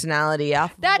my personality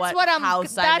off what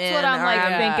house I'm in. That's what I'm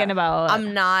like thinking about.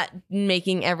 I'm not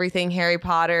making everything Harry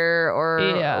Potter or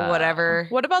whatever.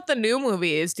 What about the new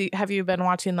movies? Have you been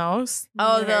watching those?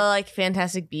 Oh, the like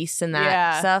Fantastic Beasts and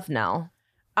that stuff? No.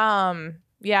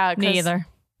 Yeah. Me either.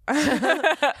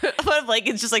 But like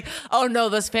it's just like, oh no,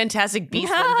 those Fantastic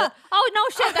Beasts. Oh no,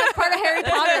 shit, that's part of Harry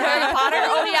Potter. Harry Potter.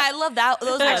 Oh yeah, I love that.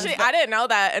 Those actually, I didn't know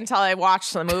that until I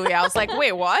watched the movie. I was like,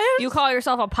 wait, what? You call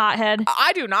yourself a pothead?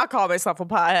 I do not call myself a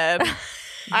pothead.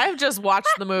 I've just watched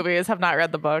the movies, have not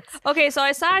read the books. Okay, so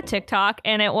I saw a TikTok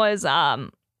and it was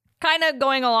kind of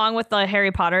going along with the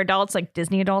Harry Potter adults, like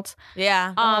Disney adults.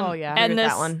 Yeah. And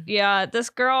that one. Yeah,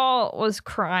 this girl was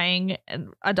crying,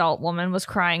 an adult woman was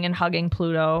crying and hugging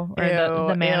Pluto, or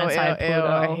the man inside Pluto.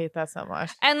 I hate that so much.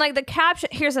 And like the caption,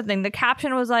 here's the thing, the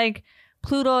caption was like,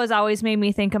 Pluto has always made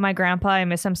me think of my grandpa. I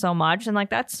miss him so much. And like,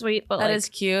 that's sweet, but that like, is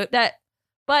cute. But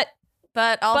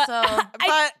But also,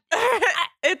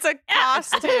 it's a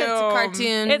costume. it's a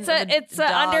cartoon. It's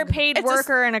an underpaid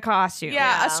worker in a costume.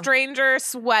 Yeah, a stranger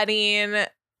sweating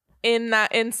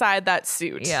inside that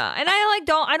suit. Yeah, and I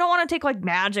don't want to take like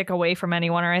magic away from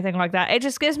anyone or anything like that. It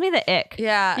just gives me the ick.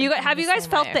 Yeah. Have you guys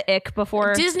felt the ick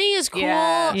before? Disney is cool.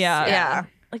 Yeah.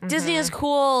 Like Disney is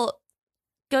cool.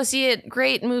 Go see it.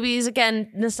 Great movies. Again,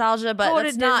 nostalgia, but Go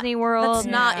that's to not Disney World. That's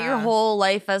not your whole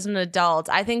life as an adult.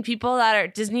 I think people that are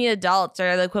Disney adults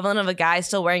are the equivalent of a guy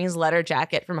still wearing his leather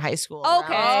jacket from high school.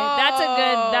 Okay, that's a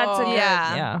good.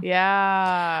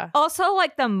 Yeah. Also,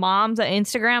 like the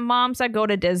Instagram moms that go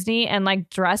to Disney and like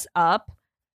dress up.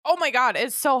 Oh my God,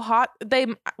 it's so hot.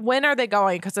 When are they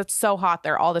going? Because it's so hot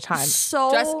there all the time.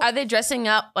 Are they dressing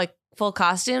up like full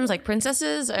costumes like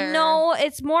princesses? Or? No,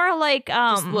 it's more like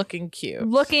just looking cute,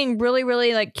 looking really,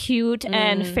 really like cute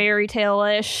and fairy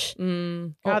tale-ish.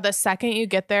 God, the second you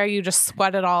get there, you just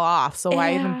sweat it all off. So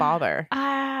why even bother?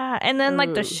 And then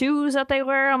like the shoes that they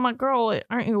wear, I'm like, girl,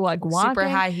 aren't you like walking? Super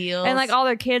high heels? And like all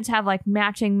their kids have like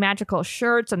matching magical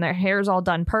shirts and their hair's all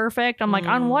done perfect. I'm like,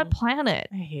 on what planet?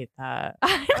 I hate that.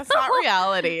 That's not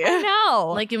reality. I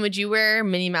know. Like, and would you wear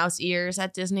Minnie Mouse ears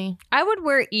at Disney? I would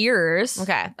wear ears.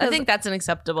 Okay, I think that's an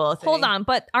acceptable thing. Hold on,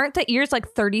 but aren't the ears like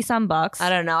 30 some bucks? I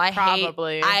don't know. I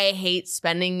Probably. hate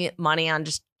spending money on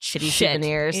just shitty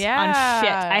souvenirs. Yeah. On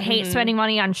shit. I hate spending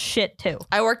money on shit too.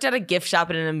 I worked at a gift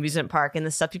shop in an amusement park, and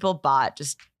the stuff people bought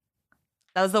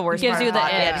that was the worst Gives part. you the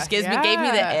about it. ick. It just gave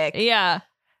me the ick. Yeah.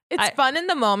 It's fun in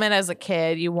the moment as a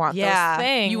kid. You want those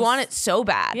things. You want it so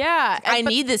bad. Yeah. I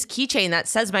need this keychain that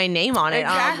says my name on it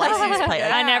on a license plate.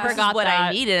 I never got what that.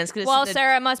 I needed. It's gonna Well,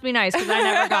 Sarah, it must be nice because I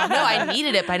never got No, that. I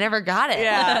needed it, but I never got it.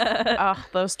 Yeah. Oh,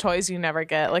 those toys you never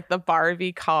get. Like the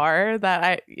Barbie car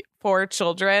for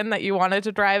children that you wanted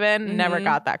to drive in. Never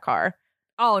got that car.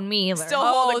 Oh, me either. Still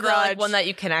hold a grudge. Like one that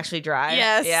you can actually drive.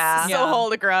 Yes. Yeah. Still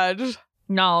hold a grudge.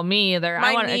 No, me either.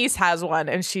 My niece has one,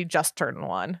 and she just turned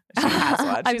one. She has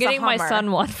one. I'm She's getting a my Hummer.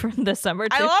 son one for December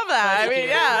too. I love that. I mean,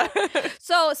 yeah.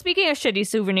 So speaking of shitty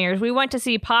souvenirs, we went to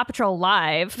see Paw Patrol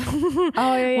live. Which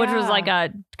was like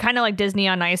a kind of like Disney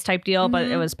on Ice type deal, but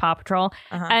it was Paw Patrol.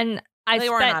 And they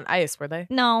weren't on ice, were they?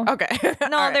 No. Okay. No, All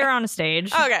right. they were on a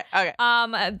stage. Okay.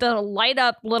 The light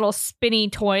up little spinny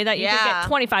toy that you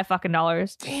could get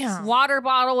 $25. Damn. Water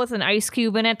bottle with an ice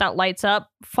cube in it that lights up,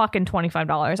 fucking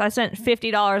 $25. I spent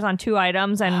 $50 on 2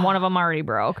 items and one of them already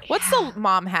broke. What's the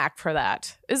mom hack for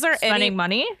that? Is there Spending any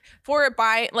money? for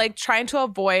trying to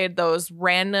avoid those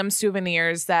random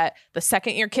souvenirs that the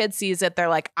second your kid sees it, they're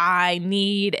like, I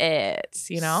need it,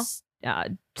 you know?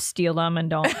 Steal them and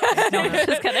don't. No,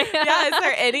 just kidding. Yeah, is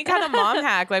there any kind of mom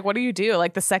hack? Like, what do you do?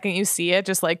 Like, the second you see it,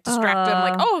 just like distract them.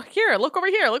 Like, oh, here, look over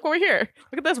here, look over here.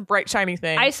 Look at this bright, shiny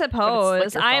thing. I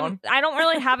suppose like I don't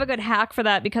really have a good hack for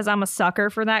that because I'm a sucker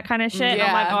for that kind of shit. Yeah.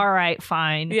 I'm like, all right,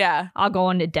 fine. Yeah. I'll go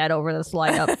into debt over this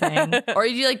light up thing. Or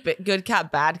you do like good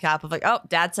cop, bad cop of like, oh,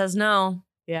 dad says no.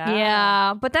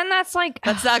 Yeah, but then that's like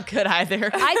That's not good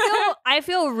either. I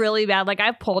feel really bad. Like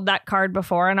I've pulled that card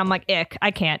before, and I'm like, ick,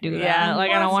 I can't do that. Yeah.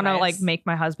 Like Well, I don't want to that's nice. like make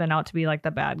my husband out to be like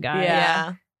the bad guy.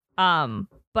 Yeah.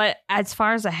 But as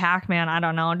far as a hack, man, I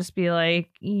don't know. Just be like,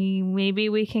 maybe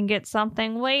we can get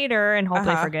something later and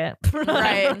hopefully forget.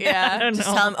 Right. Yeah. I don't Just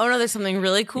know. tell them, oh no, there's something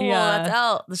really cool that's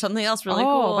out. There's something else really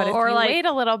cool. But if Or you like- wait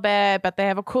a little bit, but they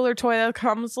have a cooler toy that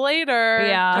comes later.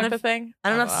 Yeah. Type of thing. I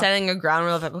don't know if setting a ground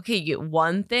rule of like, okay, you get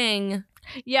one thing.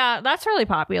 Yeah, that's really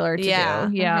popular to do.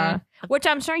 Yeah. Which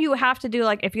I'm sure you have to do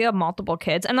like if you have multiple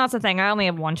kids. And that's the thing. I only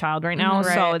have one child right now.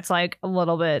 Right. So it's like a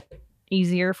little bit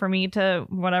easier for me to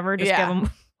whatever, just give them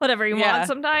whatever you want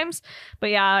sometimes. But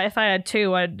yeah, if I had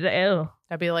two,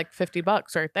 That'd be like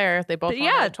 $50 right there. If they both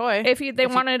wanted a toy. If they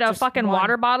wanted a just fucking one.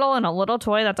 water bottle and a little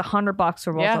toy, that's $100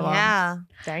 for both of them. Yeah.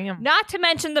 Damn. Not to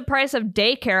mention the price of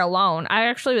daycare alone. I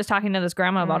actually was talking to this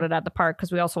grandma about it at the park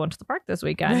because we also went to the park this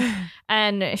weekend.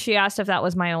 And she asked if that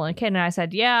was my only kid. And I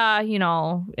said, yeah, you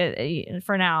know,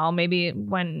 for now, maybe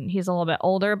when he's a little bit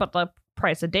older. But the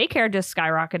price of daycare just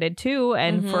skyrocketed too.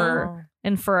 And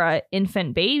for an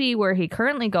infant baby where he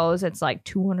currently goes, it's like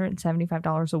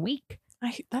 $275 a week.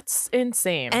 That's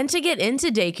insane. And to get into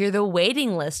daycare, the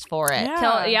waiting list for it.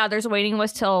 There's a waiting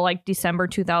list till like December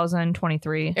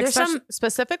 2023. There's some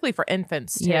specifically for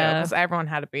infants too, because everyone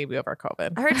had a baby over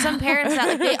COVID. I heard some parents that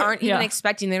like they aren't even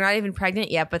expecting, they're not even pregnant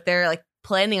yet, but they're like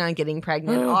planning on getting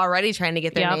pregnant, already trying to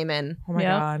get their name in. Oh my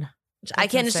God. I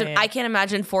can't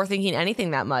imagine forethinking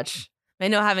anything that much. I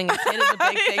know having a kid is a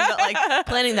big thing, but like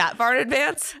planning that far in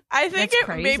advance. I think That's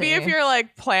maybe if crazy. you're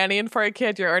like planning for a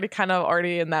kid, you're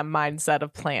already in that mindset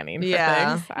of planning for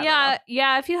Yeah. things. I don't know.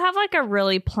 Yeah. If you have like a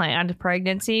really planned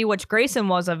pregnancy, which Grayson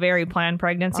was a very planned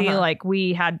pregnancy, Uh-huh. like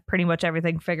we had pretty much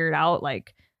everything figured out.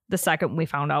 Like the second we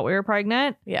found out we were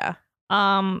pregnant. Yeah.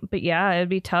 But yeah, it'd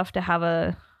be tough to have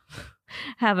a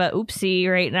oopsie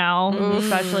right now, Mhm.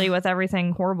 especially with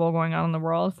everything horrible going on in the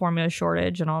world, formula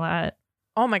shortage and all that.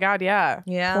 Oh my God. Yeah.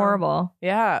 Yeah. Horrible.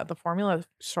 Yeah. The formula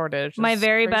shortage. My is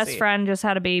very best crazy. friend just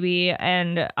had a baby,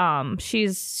 and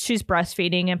she's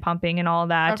breastfeeding and pumping and all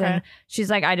that. Okay. And she's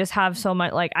like, I just have so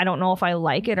much, like, I don't know if I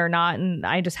like it or not, and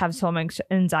I just have so much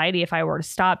anxiety if I were to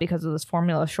stop because of this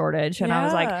formula shortage. And I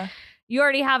was like, Yeah. you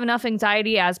already have enough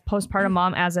anxiety as postpartum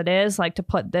mom as it is, like to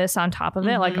put this on top of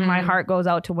it. Like my Mhm. heart goes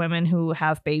out to women who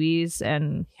have babies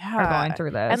and are going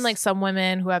through this. And like some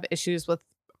women who have issues with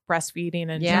breastfeeding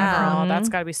in Yeah. general, Mhm. that's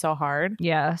got to be so hard.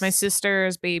 yes, My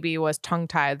sister's baby was tongue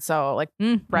tied, so like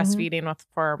Mhm. breastfeeding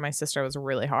for my sister was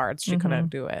really hard. She Mhm. couldn't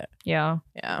do it. Yeah,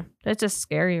 Yeah, it's just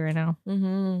scary right now.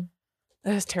 Mm-hmm.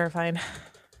 that is terrifying.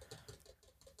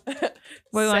 What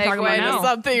do you want to talk about Segue to now?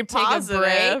 something Take positive.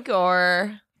 a break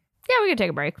or Yeah, we can take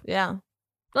a break. yeah.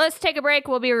 Let's take a break.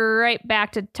 We'll be right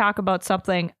back to talk about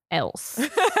something else.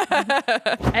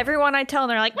 Everyone I tell,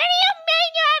 they're like, what do you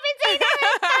mean you haven't seen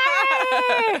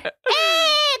Harry Potter?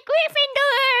 Hey,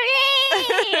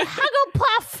 Gryffindor! Hey,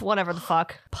 Hugglepuff! Whatever the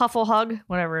fuck. Puffle hug?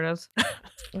 Whatever it is.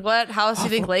 What house do you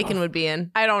think Laken would be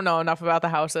in? I don't know enough about the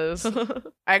houses.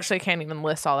 I actually can't even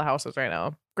list all the houses right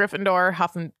now. Gryffindor,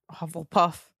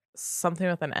 Hufflepuff, something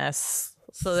with an S.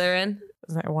 Slytherin,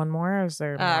 Is there one more? Or is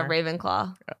there more?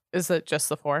 Ravenclaw. Is it just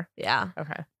the 4? Yeah.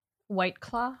 Okay. White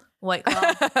Claw? White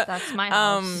Claw. That's my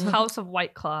house. Um, House of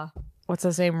White Claw. What's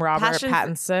his name? Robert Passion-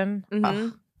 Pattinson. Mhm.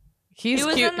 Ugh. He's He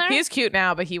was cute. in there? He's cute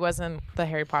now, but he was in the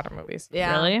Harry Potter movies.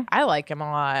 Yeah. Really? I like him a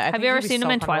lot. I Have think you ever he'd be seen so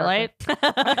him in fun to work Twilight?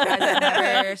 I've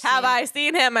never seen- Have I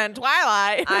seen him in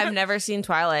Twilight? I've never seen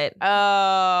Twilight. Oh,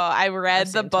 I read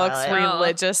I've the seen books Twilight.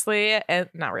 religiously, and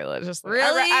not religiously.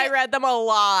 Really? I read them a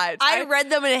lot. I read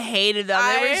them and hated them.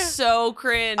 They were so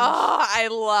cringe. Oh, I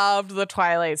loved the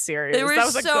Twilight series. they were That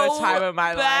was a so good time of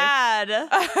my bad.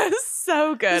 life.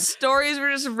 So The good. stories were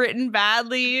just written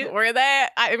badly. Were they?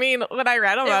 I mean, when I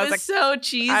read them, I It was was like, so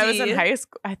cheesy. I was in high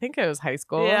school. I think it was high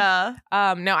school. Yeah.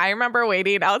 No, I remember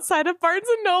waiting outside of Barnes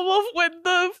and Noble when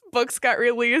the books got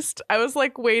released. I was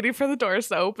like waiting for the doors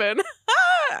to open.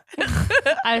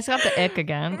 I just got the ick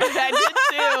again. I did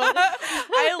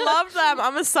too. I loved them.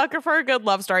 I'm a sucker for a good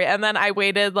love story. And then I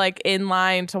waited like in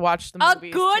line to watch the A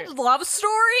movies. good too. love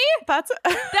story? That's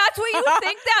That's what you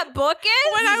think that book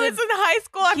is? when I was in high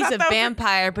school. I He's thought a that was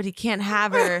vampire, but he can't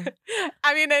have her.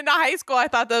 I mean, in high school, I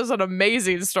thought that was an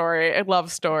amazing story, a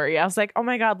love story. I was like, oh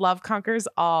my God, love conquers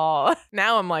all.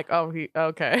 Now I'm like, oh,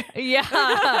 okay. Yeah.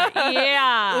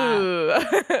 Yeah. Ooh.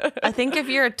 I think if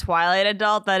you're a Twilight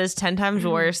adult, that is 10 times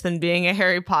worse than being a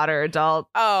Harry Potter adult.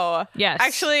 Oh, Yes.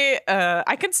 actually,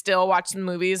 I could still watch the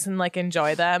movies and like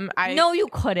enjoy them. no, you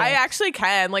couldn't. I actually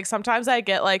can. Like sometimes I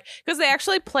get like, because they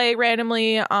actually play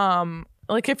randomly.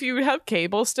 Like if you have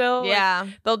cable still, like, Yeah.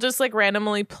 they'll just like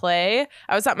randomly play.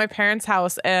 I was at my parents'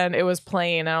 house and it was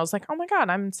playing, and I was like, oh my God,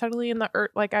 I'm suddenly in the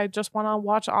earth. Like I just want to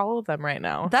watch all of them right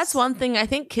now. That's one thing I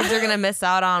think kids are going to miss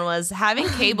out on was having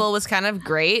cable was kind of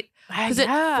great because it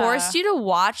forced you to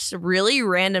watch really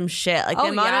random shit. Like the Oh,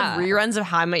 amount yeah. of reruns of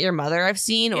How I Met Your Mother I've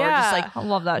seen or just like I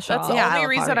love that show. That's the Yeah, I only love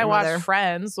reason How I I Met watched Your Mother.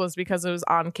 Friends was because it was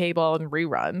on cable and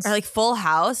reruns. or like Full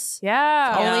House.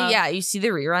 yeah. Only you see the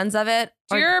reruns of it.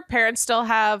 Do Or- your parents still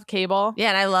have cable? yeah,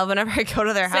 and I love whenever I go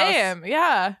to their house. Same.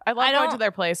 Yeah. I love I going don't- to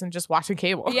their place and just watching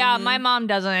cable. Yeah, my mom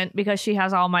doesn't because she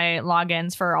has all my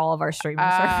logins for all of our streaming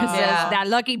services. Yeah. That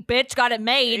lucky bitch got it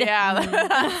made. Yeah,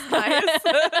 that's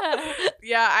nice.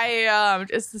 Yeah,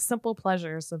 it's the simple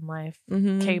pleasures in life.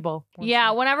 Mhm. Cable.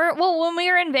 Yeah, when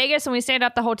we were in Vegas and we stayed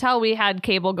at the hotel, we had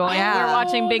cable going. Yeah. We were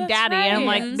watching Oh, Big that's Daddy. And I'm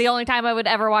right. like, the only time I would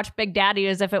ever watch Big Daddy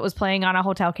is if it was playing on a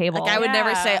hotel cable. Like I would never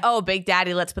Yeah. say, "Oh, Big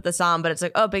Daddy, let's put this on," but it's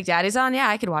like, "Oh, Big Daddy's on. Yeah,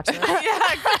 I could watch it." Yeah.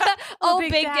 oh,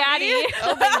 Big Daddy.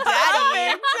 Oh, Big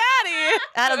Daddy. Big Daddy.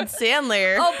 Adam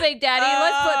Sandler. Oh, Big Daddy,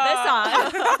 let's put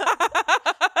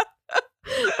this on.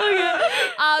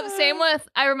 Same with,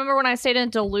 I remember when I stayed in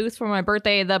Duluth for my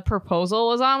birthday, The Proposal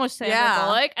was on with Sandra Yeah.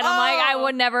 Bullock. And I'm like, I Oh.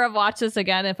 would never have watched this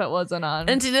again if it wasn't on.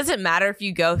 And it doesn't matter if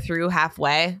you go through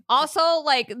halfway. Also,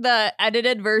 like, the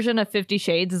edited version of 50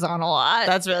 Shades is on a lot.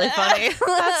 That's really funny.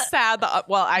 That's sad.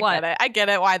 Well, I What? get it. I get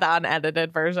it why the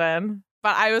unedited version.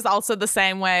 But I was also the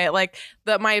same way. Like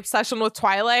my obsession with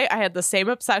Twilight, I had the same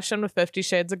obsession with 50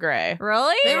 Shades of Grey.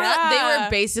 Really? They were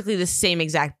basically the same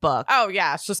exact book. Oh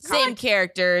yeah, it's just Same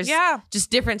characters. Yeah.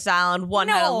 Just different style, and one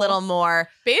had a little more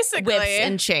basically whips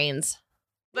and chains.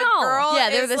 the girl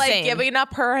they're is the like same. giving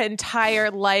up her entire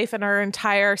life and her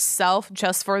entire self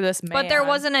just for this man. But there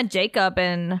wasn't a Jacob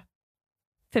in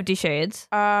 50 Shades.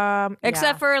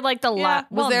 Except for like the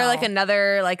Was there like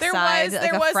another like there side, was like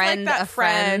there a was friend, like that a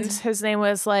friend? His name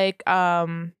was like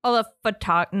the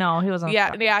photog. No, he wasn't.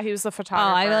 yeah, he was the Oh,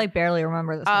 photographer. I like barely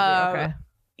remember this movie. Okay.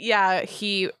 Yeah,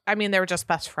 they were just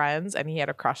best friends and he had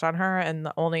a crush on her, and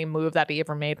the only move that he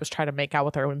ever made was try to make out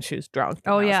with her when she was drunk.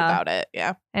 Oh, that was yeah. about it.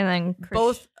 Yeah. And then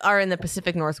Both are in the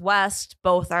Pacific Northwest.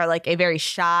 Both are like a very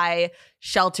shy,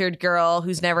 sheltered girl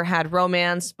who's never had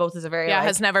romance. Both is a very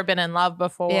has never been in love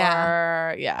before.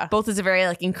 Yeah. Both is a very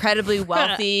like incredibly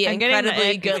wealthy, I'm getting the incredibly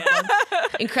ick good, again.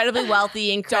 incredibly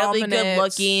wealthy, incredibly Dominant. good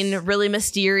looking, really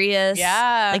mysterious.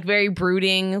 Yeah. like very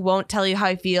brooding. Won't tell you how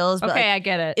he feels. But Okay, like, I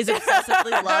get it. is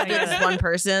obsessively loved with this one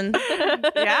person.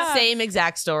 Yeah. Same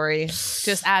exact story.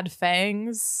 Just add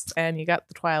fangs and you got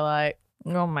the Twilight.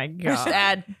 Oh my Just god.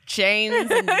 add chains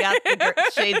and you got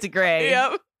the shades of gray.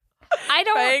 Yep. I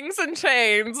don't. Fangs and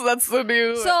chains. That's the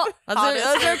new. So Those hottest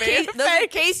are movie. those are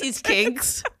Casey's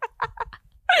kinks.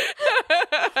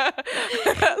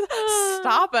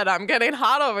 Stop it. I'm getting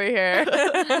hot over here.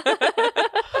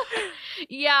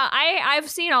 yeah, I've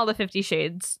seen all the 50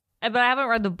 Shades, but I haven't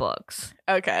read the books.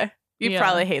 Okay. You Yeah.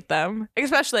 probably hate them,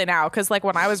 especially now, because like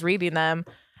when I was reading them,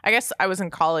 I guess I was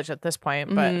in college at this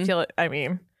point, but I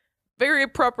mean, very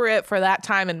appropriate for that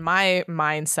time in my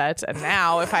mindset. And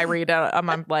now if I read them,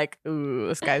 I'm like, ooh,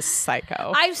 this guy's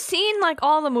psycho. I've seen like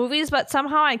all the movies, but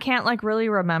somehow I can't like really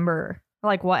remember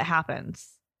like what happens.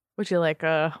 Would you like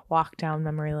a walk down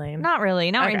memory lane? Not really.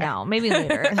 Not Okay. right now. Maybe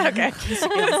later. Okay. Casey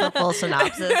gives us a full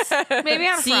synopsis. Maybe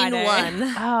on Scene Friday. one.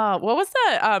 Oh, what was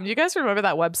that? You guys remember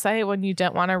that website when you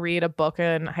didn't want to read a book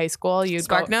in high school? You'd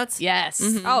Spark go, Notes? Yes.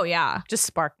 Mhm. Oh yeah. Just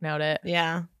Spark Note it.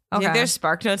 Yeah. Okay. Yeah, there's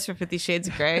Spark Notes for 50 Shades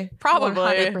of Grey. Probably.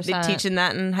 100%. They teaching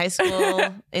that in high school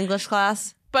English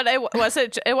class. But it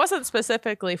wasn't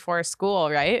specifically for school,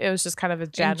 right? It was just kind of a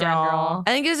general. general.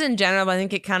 I think it was in general, but I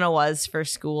think it kind of was for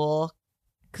school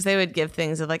because they would give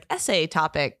things of like essay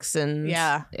topics and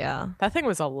Yeah. yeah. That thing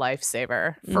was a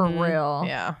lifesaver. For Mhm. real.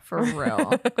 Yeah. For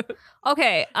real.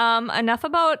 Okay. Enough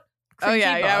about. Oh cringy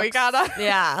yeah, we books. got a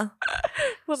Yeah.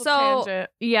 little So- tangent.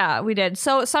 Yeah, we did.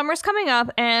 So summer's coming up,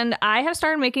 and I have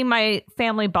started making my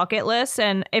family bucket list.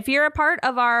 And if you're a part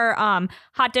of our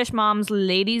Hot Dish Moms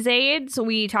Ladies Aids,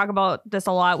 we talk about this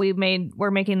a lot.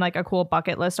 We're making like a cool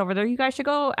bucket list over there. You guys should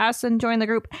go ask and join the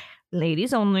group.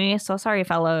 Ladies only. So sorry,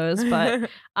 fellows, but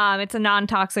it's a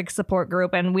non-toxic support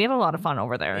group, and we have a lot of fun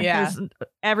over there. Yeah.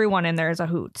 Everyone in there is a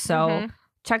hoot. So Mhm.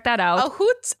 check that out. A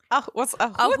hoot, what's a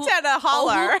hoot hoot- and a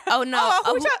holler? Oh no.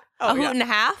 Oh, a hoot, a hoot and a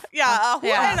half? yeah, a hoot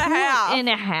Yeah. and a half. In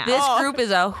a half. This Oh. group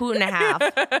is a hoot and a half.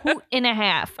 Hoot and a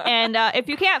half. And if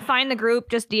you can't find the group,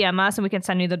 just DM us and we can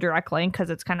send you the direct link because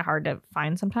it's kind of hard to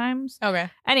find sometimes. Okay.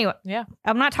 Anyway, Yeah.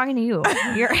 I'm not talking to you.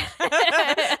 You're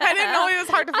I didn't know it was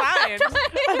hard to find.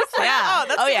 Yeah.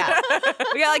 that's Oh, yeah.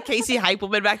 We got like Casey Hype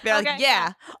woman back there. Okay. Like,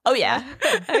 yeah. Oh yeah.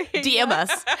 DM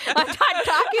us. I'm not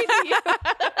talking to you.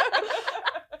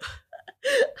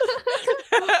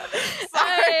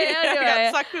 Sorry, Anyway.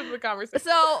 I got sucked into the conversation.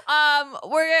 So,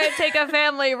 we're gonna take a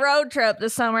family road trip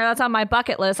this summer. That's on my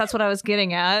bucket list. That's what I was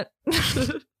getting at.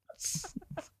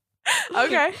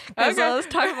 Okay. So let's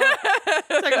talk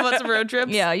about. Talk about some road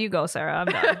trips. Yeah, you go, Sarah. I'm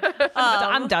done.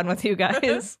 I'm done with you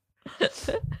guys.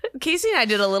 Casey and I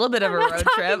did a little bit of a I'm not road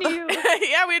talking trip. to you.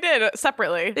 Yeah, we did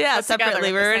separately. Yeah, but together separately. at We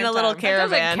the were in same a little time. That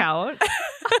caravan. doesn't count.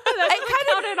 That doesn't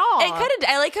count at all. It kind of.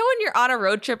 I like how when you're on a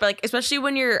road trip, like especially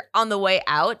when you're on the way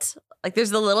out, like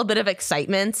there's a little bit of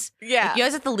excitement. Yeah. Like, you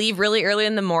guys have to leave really early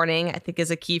in the morning. I think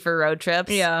is a key for road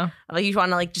trips. Yeah. Like you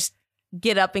want to like just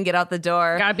get up and get out the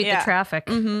door. Gotta beat Yeah. the traffic.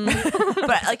 Mhm.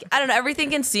 But like I don't know,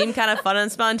 everything can seem kind of fun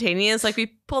and spontaneous. Like we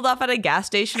pulled off at a gas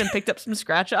station and picked up some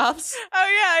scratch offs. Oh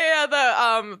yeah.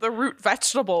 The root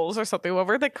vegetables or something. What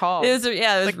were they called? It was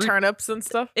like turnips and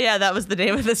stuff. yeah, that was the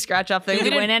name of the scratch off thing.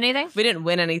 Did you win anything? We didn't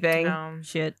win anything.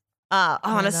 Shit. On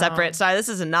I a separate side, this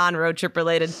is a non-road trip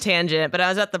related tangent, but I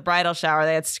was at the bridal shower.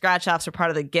 They had scratch offs for part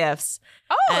of the gifts.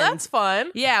 Oh, And- that's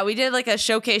fun. Yeah, we did like a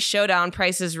showcase showdown.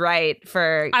 Price is Right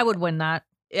for. I would win that.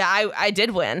 Yeah, I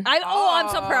did win. I'm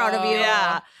so proud of you.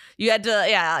 Yeah. you had to,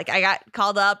 like I got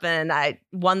called up and I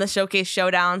won the showcase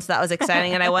showdown. So that was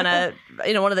exciting. And I won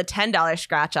one of the $10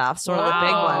 scratch offs, one of the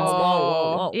big ones.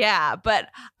 Whoa. Yeah. But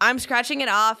I'm scratching it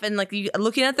off and like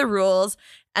looking at the rules.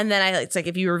 And then it's like,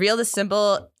 if you reveal the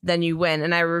symbol, then you win.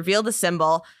 And I revealed the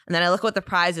symbol and then I look what the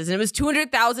prize is and it was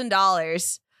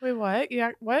 $200,000. Wait, what?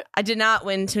 Yeah, what? I did not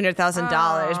win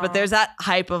 $200,000, but there's that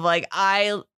hype of like,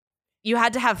 you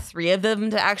had to have 3 of them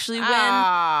to actually win.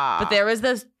 But there was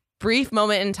this brief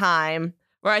moment in time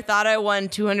where I thought I won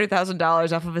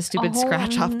 $200,000 off of a stupid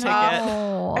scratch off ticket.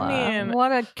 I mean,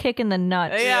 what a kick in the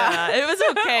nuts. Yeah, it was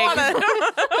okay.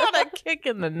 what a kick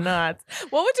in the nuts.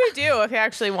 What would you do if you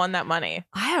actually won that money?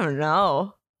 I don't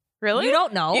know. Really? You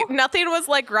don't know? Nothing was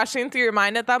like rushing through your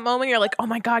mind at that moment. You're like, oh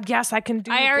my God, yes, I can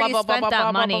do I already blah, blah, spent blah, that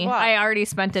blah, blah, money. blah, blah. I already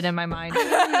spent it in my mind.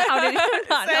 How did you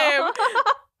not know?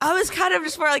 I was kind of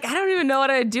just more like, I don't even know what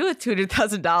I'd do with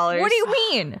 $200,000. What do you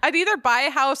mean? I'd either buy a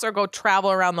house or go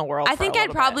travel around the world. I think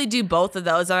I'd probably do both of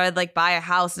those, or I'd like buy a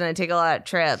house and I'd take a lot of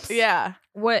trips. Yeah.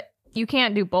 What? You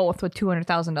can't do both with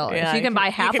 $200,000. Yeah, you can buy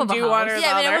half of a do one house. or the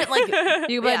Yeah, I mean, I other. wouldn't, like,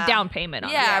 You put Yeah. a down payment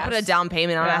on it. I put a down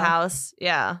payment on a house.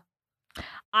 Yeah.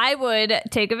 I would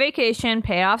take a vacation,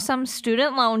 pay off some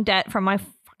student loan debt from my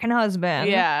fucking husband.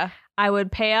 Yeah. I would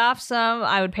pay off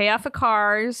of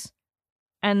cars.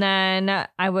 And then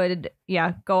I would,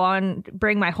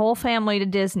 bring my whole family to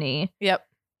Disney. Yep.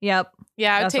 Yep.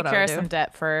 Yeah, I would That's take what I care would of do. some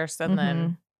debt first and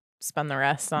then spend the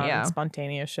rest on Yeah.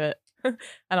 spontaneous shit.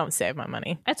 I don't save my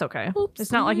money. It's okay.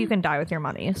 It's not like you can die with your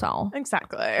money, so.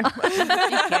 Exactly. You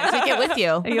can't take it with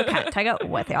you. You can't take it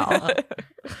with y'all.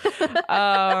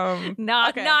 Okay.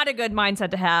 Not a good mindset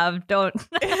to have. Don't.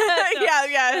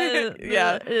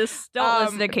 yeah. Just don't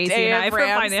listen to Kasey and I for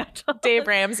financial. Dave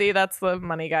Ramsey, that's the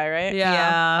money guy, right?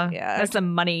 Yeah. Yeah. That's the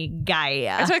money guy.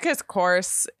 I took his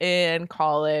course in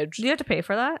college. Do you have to pay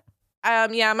for that?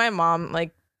 Yeah, my mom,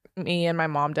 like me and my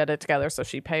mom did it together, so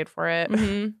she paid for it.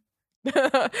 Mhm.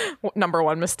 Number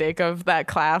one mistake of that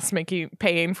class,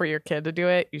 paying for your kid to do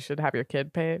it. You should have your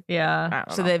kid pay it. Yeah. I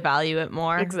don't So know. they value it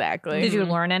more. Exactly. Did you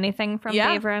learn anything from Yeah.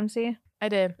 Dave Ramsey? I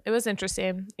did. It was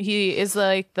interesting. He is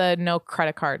like the no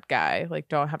credit card guy. Like,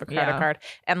 don't have a credit Yeah. card.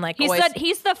 And like, He always, said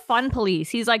he's the fun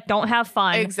police. He's like, don't have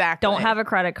fun. exactly. Don't have a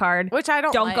credit card. Which I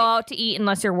don't Don't like. go out to eat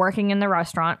unless you're working in the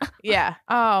restaurant. Yeah.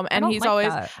 I And don't he's like always,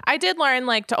 that. I did learn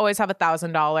like to always have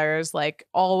 $1,000, like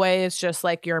always just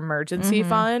like your emergency Mhm.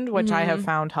 fund, which I have Mhm.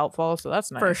 found helpful. So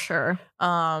that's nice. For sure.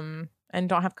 And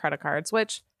don't have credit cards,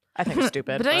 which I think is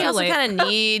stupid. But don't you also late. kind of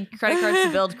need credit cards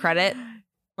to build credit?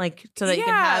 Like, so that you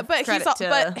can have but credit to...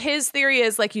 but his theory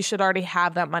is like you should already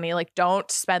have that money. Like,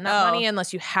 don't spend that Oh. money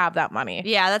unless you have that money.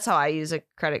 Yeah, that's how I use a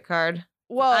credit card.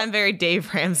 Well, I'm very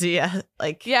Dave Ramsey.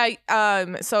 Like, yeah.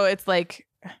 So it's like,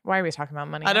 why are we talking about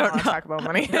money? I don't wanna know. talk about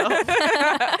money. I know.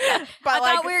 But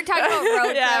I thought we were talking about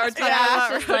road Yeah, we're trips. talking but I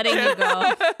about was just road letting you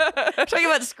go. we're talking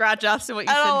about scratch offs and what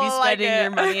you I should don't be like spending it.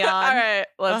 your money on. All right,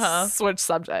 let's Uh-huh. switch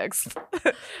subjects.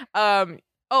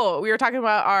 We were talking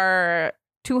about our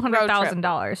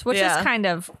 $200,000, which Yeah. is kind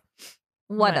of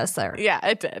led Right. us there. yeah,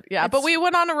 it did. Yeah, but It's- we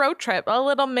went on a road trip, a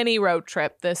little mini road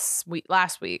trip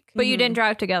last week. But you didn't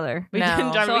drive together. We No.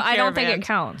 didn't drive So a I don't think caravan. it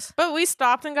counts. But we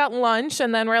stopped and got lunch,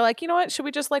 and then we're like, you know what? Should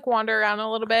we just like wander around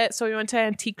a little bit? So we went to an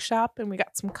antique shop and we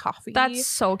got some coffee. That's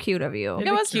so cute of you. it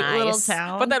a was cute nice. little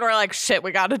town. But then we're like, shit,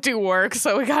 we got to do work,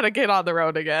 so we got to get on the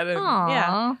road again. And yeah,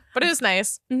 Aw. but it was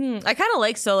nice. Mhm. I kind of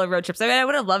like solo road trips. I mean, I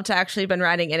would have loved to actually been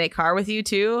riding in a car with you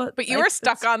too. But you Like, were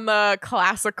stuck on the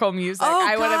classical music. Oh,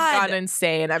 I would have God. gone insane.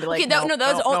 I'd be like, Okay, that was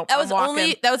I'm only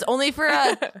walking. that was only for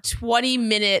a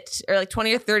 20-minute or like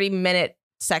 20 or 30-minute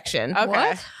section.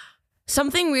 Okay.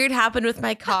 Something weird happened with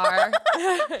my car.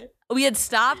 We had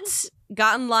stopped,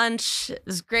 gotten lunch. It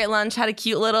was great lunch. Had a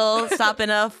cute little stop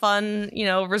in a fun,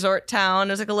 resort town.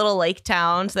 It was like a little lake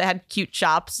town, so they had cute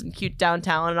shops and cute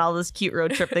downtown and all those cute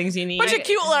road trip things you need. Bunch of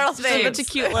cute little Just a bunch of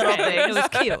cute little Okay. things. It was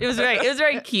cute. It was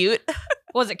very cute.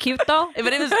 Was it cute though?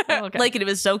 But it was Okay. like it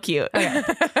was so cute.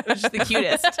 It was just the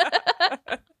cutest.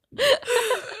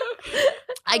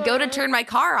 I go to turn my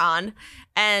car on,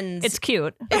 and It's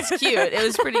cute. it's cute. It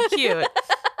was pretty cute.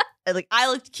 I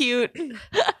looked cute. You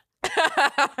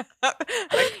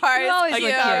always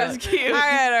look Car was cute. All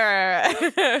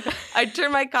right. I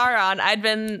turned my car on. I'd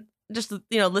been just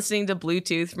listening to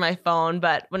Bluetooth from my phone,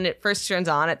 but when it first turns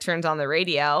on, it turns on the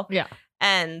radio. Yeah.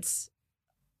 And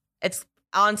it's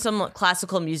on some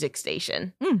classical music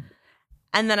station. Mm.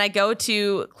 And then I go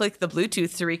to click the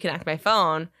Bluetooth to reconnect my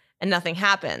phone, and nothing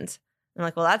happens. I'm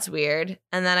like, well, that's weird.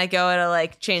 And then I go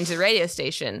to change the radio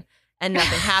station, and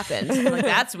nothing happened. I'm like,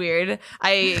 that's weird.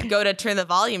 I go to turn the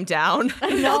volume down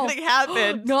and nothing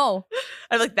happened. No.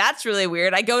 I'm like, that's really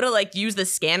weird. I go to like use the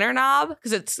scanner knob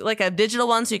because it's like a digital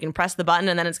one, so you can press the button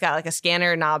and then it's got like a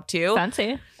scanner knob too.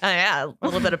 Fancy. Yeah, a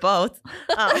little bit of both.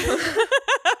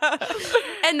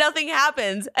 And nothing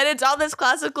happens. And it's on this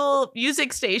classical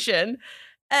music station.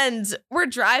 And we're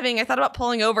driving. I thought about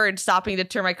pulling over and stopping to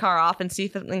turn my car off and see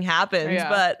if something happens,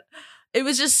 but it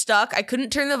was just stuck. I couldn't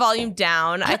turn the volume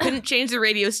down. I couldn't change the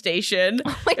radio station.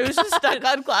 It was just stuck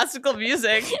on classical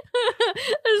music.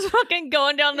 Just fucking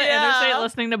going down the interstate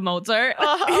listening to Mozart.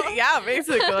 Yeah,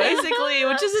 basically,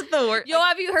 which isn't the worst. Yo,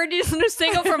 have you heard this new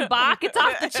single from Bach? It's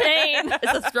off the chain.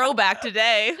 It's a throwback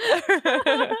today.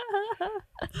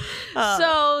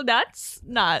 So that's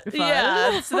not fun.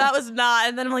 Yeah, so that was not.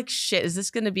 And then I'm like, shit, is this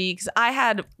going to be? Because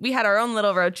we had our own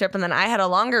little road trip, and then I had a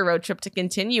longer road trip to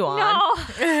continue on. No.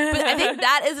 But I think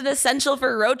that is an essential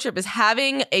for a road trip, is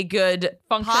having a good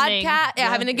Functioning. podcast,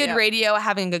 having a good radio,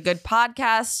 having a good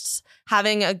podcasts,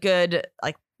 having a good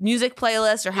like music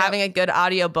playlist, or having a good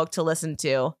audiobook to listen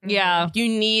to. Yeah. You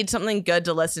need something good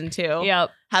to listen to. Yep.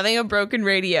 Having a broken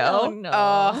radio. Oh,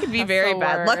 no. Could be That's very the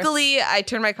bad. worst. Luckily, I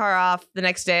turned my car off the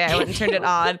next day. I went and turned it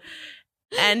on.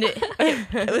 And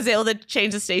it was able to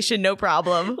change the station, no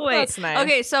problem. Wait. That's nice.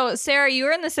 Okay, so Sarah, you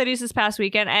were in the cities this past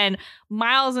weekend, and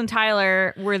Miles and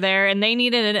Tyler were there, and they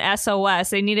needed an SOS.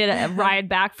 They needed a ride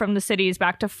back from the cities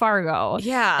back to Fargo.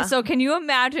 Yeah. So can you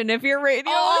imagine if your radio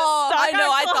Oh, was stuck I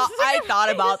know. on I thought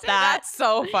about that. That's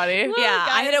so funny. Yeah,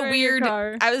 I had a weird.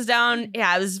 car. I was down. Yeah,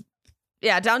 I was.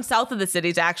 Yeah, down south of the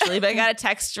cities actually. But I got a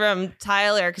text from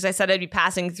Tyler because I said I'd be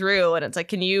passing through, and it's like,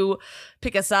 "Can you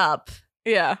pick us up?"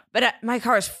 Yeah. But my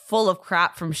car is full of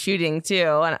crap from shooting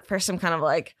too. And at first, I'm kind of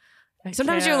like,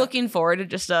 sometimes you're looking forward to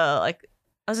just like.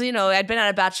 I was, I'd been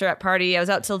at a bachelorette party. I was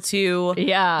out till 2.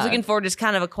 Yeah. I was looking forward to just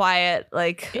kind of a quiet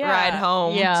ride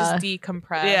home. Yeah. Just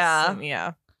decompress. Yeah.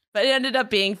 Yeah. But it ended up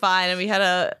being fine, and we had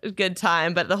a good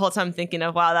time. But the whole time thinking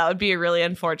of, wow, that would be really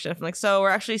unfortunate. I'm like, so we're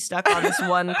actually stuck on this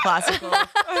one classical.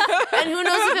 And who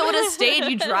knows if it would have stayed?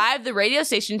 You drive, the radio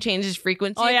station changes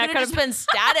frequency. Oh, yeah, it could have just been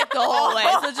static the whole way.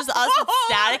 So it's just us with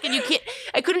static, and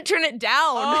I couldn't turn it down.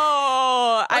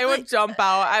 Oh, I would jump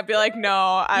out. I'd be like,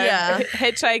 no, I'm Yeah.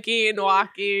 hitchhiking,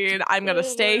 walking. I'm going to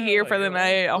stay here for the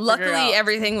night. I'll figure it Luckily, out.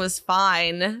 everything was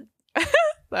fine.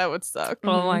 That would suck.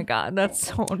 Oh my God, that's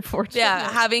so unfortunate.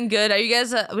 Yeah, having good. Are you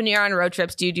guys when you're on road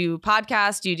trips? Do you do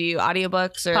podcasts? Do you do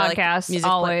audiobooks or Podcasts, like music?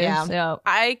 always. Yeah. Yeah.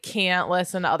 I can't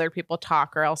listen to other people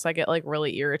talk, or else I get like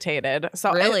really irritated.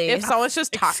 So Really? if someone's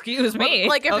just talking, Excuse me.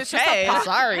 like if it's just Okay, a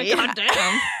sorry. God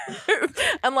damn.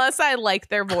 unless I like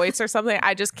their voice or something,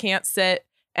 I just can't sit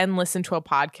and listen to a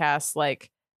podcast like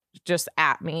just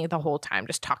at me the whole time,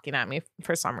 just talking at me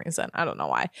for some reason. I don't know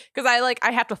why. Because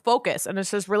I have to focus, and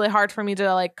it's just really hard for me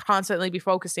to like constantly be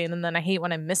focusing, and then I hate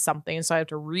when I miss something, so I have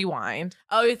to rewind.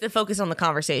 Oh, you have to focus on the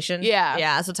conversation. Yeah.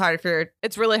 Yeah. So it's hard for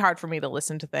It's really hard for me to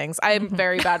listen to things. I am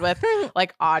very bad with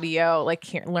like audio, like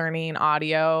learning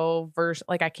audio version.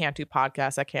 Like I can't do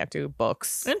podcasts. I can't do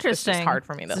books. It's Interesting. just hard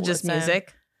for me to so just listen.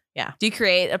 music. Yeah. Do you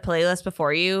create a playlist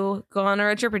before you go on a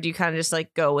road trip, or do you kind of just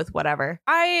like go with whatever?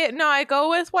 I go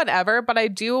with whatever, but I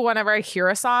do whenever I hear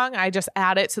a song, I just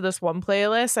add it to this one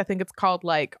playlist. I think it's called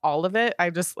like All of It. I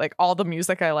just like all the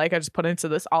music I like, I just put into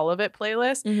this All of It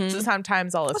playlist. Mhm. So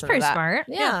sometimes I'll That's listen pretty to that. smart.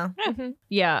 Yeah. Mhm.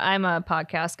 Yeah, I'm a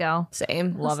podcast gal.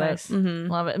 Same. Love That's it. nice.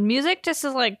 Mm-hmm. Love it. Music just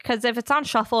is like, because if it's on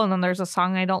shuffle and then there's a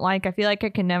song I don't like, I feel like I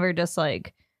can never just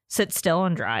like sit still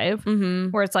and drive. Mm-hmm.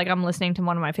 Where it's like I'm listening to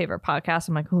one of my favorite podcasts.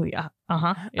 I'm like, oh yeah,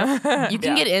 yeah. You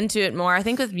can get into it more. I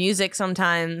think with music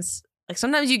sometimes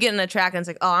you get in a track and it's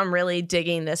like, oh, I'm really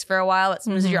digging this for a while. But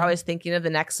sometimes Mhm. you're always thinking of the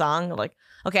next song. Like,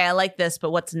 okay, I like this,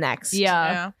 but what's next?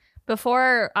 Yeah.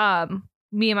 Before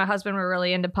me and my husband were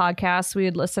really into podcasts, we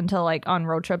would listen to like on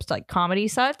road trips like comedy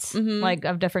sets, Mhm. like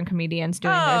of different comedians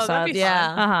doing Oh, their that'd be sets.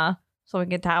 Yeah. Uh-huh. So we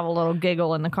get to have a little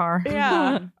giggle in the car.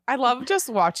 Yeah. I love just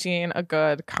watching a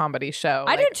good comedy show.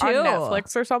 I do like, too. On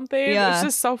Netflix or something. Yeah. It's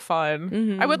just so fun.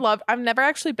 Mhm. I would love. I've never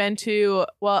actually been to.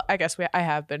 Well, I guess I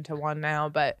have been to one now,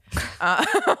 but I've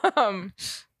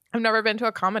never been to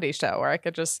a comedy show where I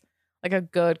could just like a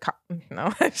good.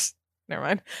 No, never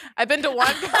mind. I've been to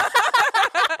one.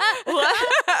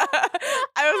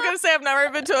 I was gonna say I've never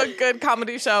been to a good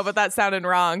comedy show, but that sounded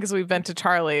wrong because we've been to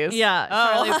Charlie's. Yeah,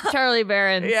 Oh. Charlie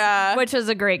Barron. Yeah. Which is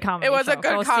a great comedy It was show. a good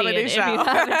Go see comedy it if show. you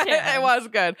have a chance. It was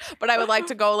good, but I would like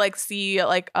to go like see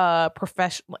like a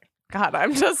professional. God,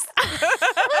 I'm just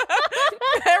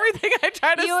everything I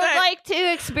try to You say. would like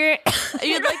to experience.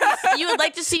 You would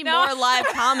like to see more live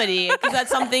comedy because that's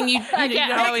something you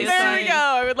don't always there we see. go.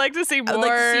 I would like to see more, would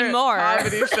like to see more.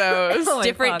 comedy shows. Oh my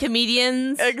Different fuck.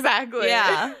 comedians. Exactly.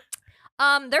 Yeah.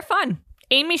 They're fun.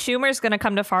 Amy Schumer's gonna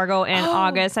come to Fargo in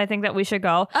August. I think that we should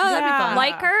go. Oh, that'd be Yeah. fun.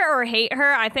 Like her or hate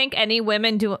her, I think any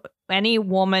woman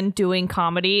doing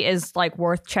comedy is like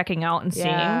worth checking out and seeing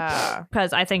Yeah.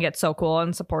 because I think it's so cool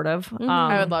and supportive. Mhm.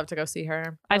 I would love to go see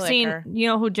her. I I've like seen. her. You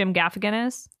know who Jim Gaffigan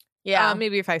is? Yeah.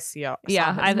 Maybe if I see it.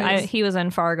 Yeah, he was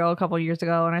in Fargo a couple years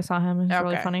ago, and I saw him. He's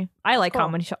really Okay. funny. I like Cool.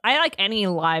 comedy shows. I like any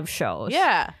live shows.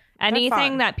 Yeah. anything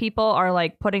fun. that people are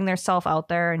like putting their self out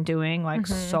there and doing, like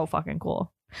Mhm. so fucking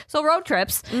cool. So road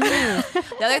trips.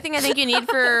 The other thing I think you need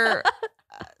for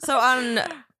so on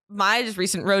my just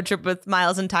recent road trip with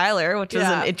Miles and Tyler, which was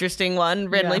Yeah. an interesting one,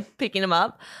 randomly picking them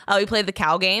up. We played the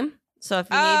cow game. So if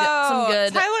you need some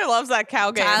good Tyler loves that cow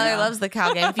game. Tyler loves the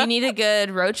cow game. If you need a good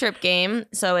road trip game,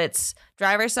 so it's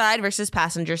driver's side versus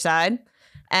passenger side.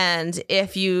 And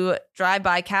if you drive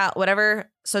by cow,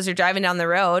 whatever, so as you're driving down the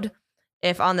road,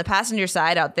 if on the passenger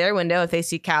side out their window, if they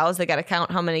see cows, they got to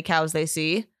count how many cows they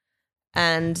see.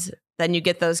 And then you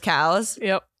get those cows.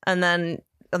 Yep. And then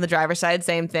on the driver's side,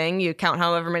 same thing. You count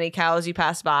however many cows you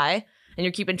pass by, and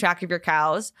you're keeping track of your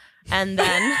cows. And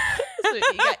then so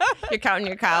you're counting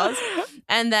your cows.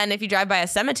 And then if you drive by a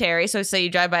cemetery, so say you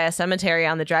drive by a cemetery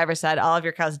on the driver's side, all of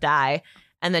your cows die.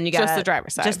 And then you got Just the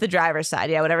driver's side. Just the driver's side.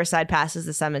 Yeah, whatever side passes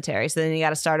the cemetery. So then you got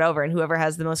to start over, and whoever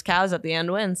has the most cows at the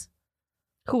end wins.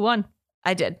 Who won?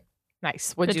 I did.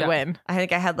 Nice. What'd Good you job. win? I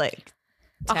think I had like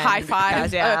A 10 high five?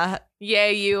 cows, yeah.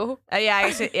 Yay, you.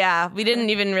 Yeah, we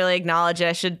didn't even really acknowledge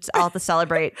it. I'll have to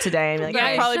celebrate today and be like, Yeah,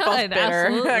 They're you probably both should, bitter.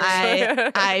 absolutely.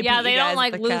 Actually. I Yeah, beat they you don't guys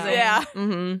like with the cows. losing. Yeah.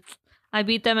 Mm-hmm. I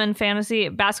beat them in fantasy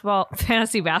basketball.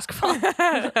 Fantasy basketball.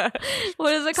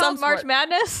 What is it Some called? March sport.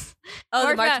 Madness? Oh,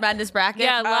 the March March Madness bracket?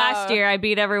 Yeah, last Oh. year I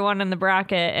beat everyone in the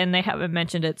bracket, and they haven't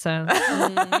mentioned it since.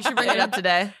 You should bring it up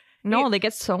today. No, they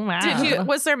get so mad. Did you?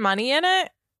 Was there money in it?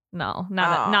 No,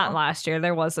 not Oh. last year.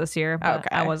 There was this year, but Okay.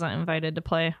 I wasn't invited to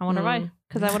play. I wonder why?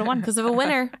 Because I would have won. Because of a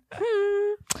winner.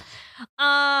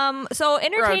 So Road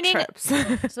entertaining. trips.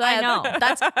 So I know.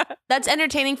 That's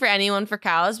entertaining for anyone for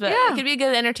cows, but Yeah. it could be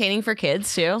good entertaining for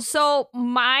kids too. So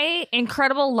my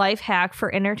incredible life hack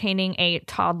for entertaining a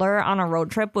toddler on a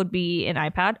road trip would be an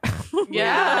iPad.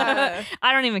 Yeah.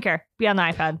 I don't even care. Be on the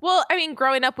iPad. Well, I mean,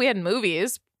 growing up, we had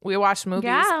movies. We watched movies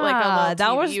like a little that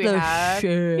TV was we the had.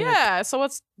 shit. Yeah. So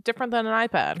what's different than an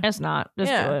iPad? It's not.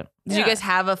 Just Yeah. do it. Did you guys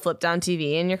have a flip down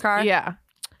TV in your car? Yeah.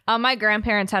 My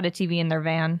grandparents had a TV in their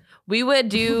van. We would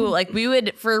do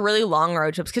for really long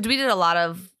road trips because we did a lot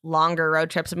of longer road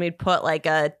trips and we'd put like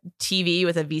a TV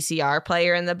with a VCR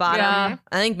player in the bottom. Yeah.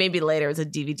 I think maybe later it was a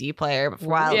DVD player, but for a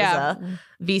while Yeah. it was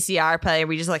a VCR player.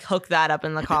 We just like hooked that up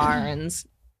in the car and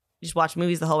just watch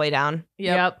movies the whole way down.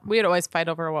 Yep. We'd always fight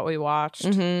over what we watched.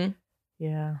 Mm-hmm.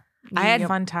 Yeah. I had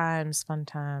fun times.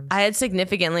 I had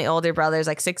significantly older brothers,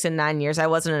 like 6 and 9 years. I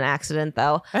wasn't an accident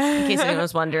though, in case anyone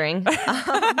was wondering.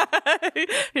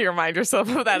 You remind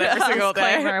yourself of that every single day.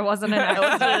 Disclaimer, I wasn't an I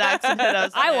wasn't an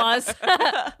accident. I was.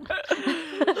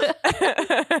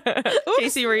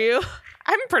 Casey, were you?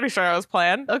 I'm pretty sure I was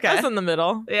planned. Okay. I was in the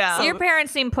middle. Yeah. Your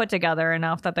parents seem put together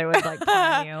enough that they would like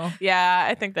plan you. Yeah,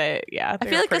 I think they. Yeah, I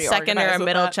feel like a second or a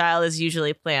middle child is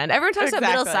usually planned. Everyone talks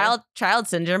about middle child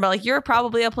syndrome, but like you're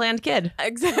probably a planned kid.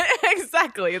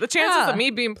 Exactly. The chances Yeah. of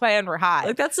me being planned were high.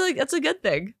 Like that's a good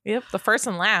thing. Yep, the first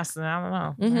and last. And I don't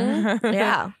know. Mhm.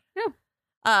 Yeah.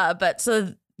 But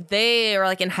so they were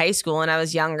like in high school and I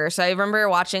was younger. So I remember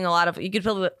watching a lot of, you could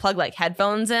plug like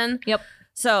headphones in. Yep.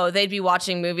 So they'd be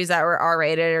watching movies that were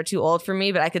R-rated or too old for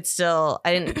me, but I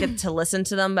didn't get to listen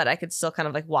to them, but I could still kind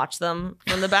of like watch them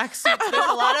from the back seat. There's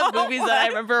a lot of movies that I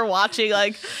remember watching,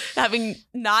 like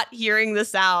not hearing the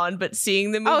sound, but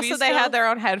seeing the movies. Oh, so they had their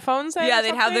own headphones in? Yeah, or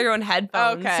they'd have something? their own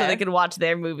headphones so Okay. they could watch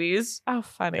their movies. Oh,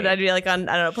 funny. And I'd be like on,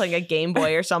 I don't know, playing a Game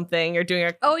Boy or something or doing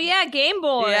a Oh yeah, Game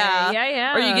Boy. Yeah.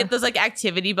 Yeah. or you get those like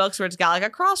activity books where it's got like a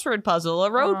crossword puzzle,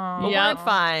 a road, Oh. a Yep. word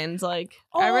finds, like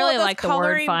I really those like the word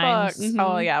coloring finds. books. Mhm.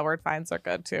 Oh yeah, word finds are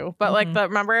good too. But like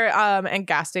remember in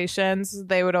gas stations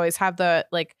they would always have the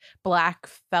like black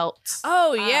felt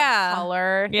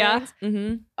color Yeah. things.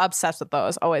 mm-hmm. Obsessed with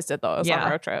those. Always did those Yeah.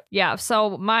 on road trip. Yeah.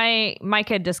 So my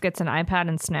kid just gets an iPad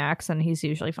and snacks, and he's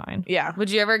usually fine. Yeah. Would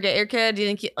you ever get your kid? Do you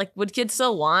think like would kids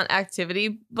still want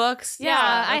activity books? Yeah,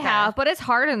 I okay. have, but it's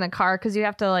hard in the car because you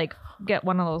have to like get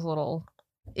one of those little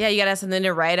Yeah, you gotta have something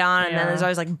to write on, and then there's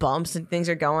always like bumps and things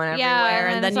are going everywhere,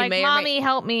 and then it's you like, may mommy,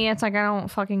 help me. It's like I don't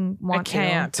fucking want I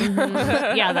can't. to.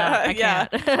 Yeah, that I can't.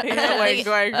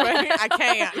 I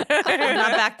can't. I'm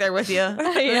not back there with you.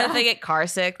 Yeah, if they get car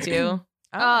sick too.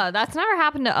 That's never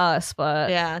happened to us, but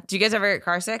Yeah. Do you guys ever get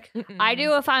car sick? I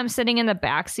do if I'm sitting in the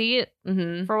back seat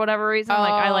Mm-hmm. for whatever reason.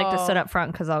 Like I like to sit up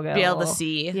front because I'll go Be able to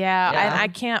see. Yeah, Yeah. and I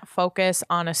can't focus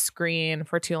on a screen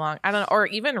for too long. I don't know, or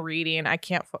even reading. I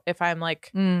can't if I'm like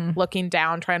looking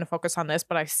down trying to focus on this,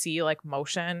 but I see like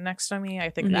motion next to me. I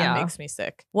think that Yeah. makes me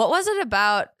sick. What was it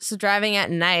about driving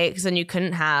at night? Because then you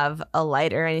couldn't have a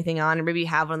light or anything on, or maybe you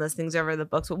have one of those things over the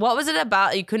books. But what was it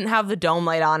about? You couldn't have the dome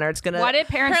light on, or it's gonna. Why did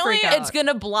parents freak out? It's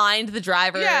gonna blind the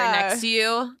driver next to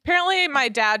you. Apparently, my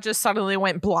dad just suddenly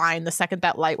went blind the second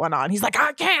that light went on. He's like,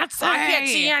 I can't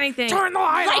see anything. Turn the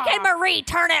light off. Laken Marie,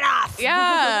 turn it off.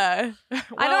 Yeah.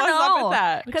 I don't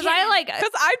know. Because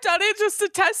Because I've done it just to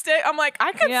test it. I'm like,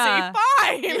 I can Yeah. see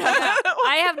fine. Yeah.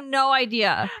 I have no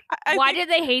idea. Why did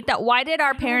they hate that? Why did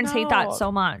our parents hate that know. so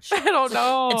much? I don't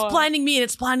know. It's blinding me and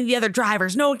it's blinding the other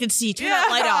drivers. No one can see. Turn that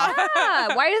light off.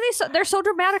 Yeah. Why are they're so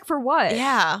dramatic for what?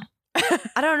 Yeah.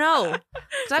 I don't know.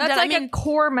 That's like a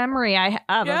core memory I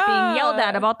have of being yelled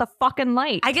at about the fucking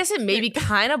light. I guess it maybe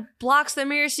kind of blocks the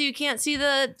mirror so you can't see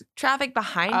the traffic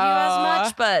behind you as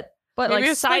much, but like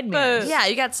it's side like mirrors. yeah,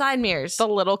 you got side mirrors. the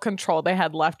little control they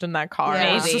had left in that car.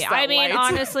 Yeah. It was Maybe. just that I mean, light.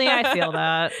 honestly, I feel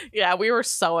that. Yeah, we were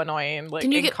so annoying. Like,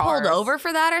 Can you in get cars. pulled over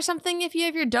for that or something if you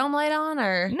have your dome light on?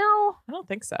 Or No, I don't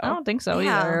think so. I don't think so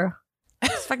Yeah. either.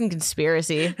 it's fucking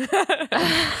conspiracy.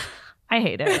 I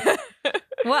hate it.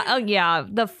 Well, oh yeah,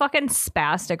 the fucking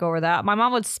spastic over that. My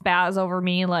mom would spaz over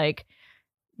me like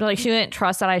she didn't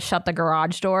trust that I shut the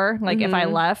garage door. Like if I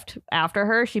left after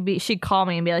her, she'd call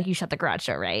me and be like, "You shut the garage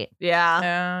door, right?"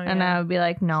 Yeah. And I would be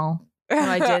like, "No."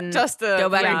 I didn't. Just to Go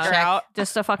back freak and her check. out.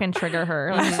 Just to fucking trigger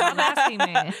her. Like, stop asking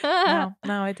me.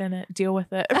 No, I didn't. Deal with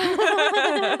it.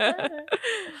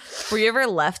 Were you ever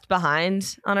left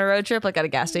behind on a road trip, like at a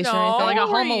gas station or No. anything? Like a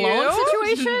Home Were Alone you?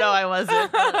 situation? No, I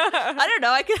wasn't. but I don't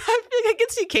know. I feel like I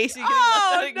could see Kasey getting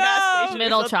left at a gas station. or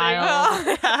Middle something.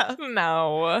 child. Yeah.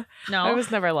 No. No. I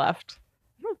was never left.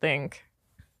 I don't think.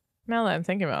 Now that I'm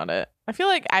thinking about it. I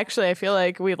feel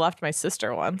like we left my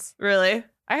sister once. Really?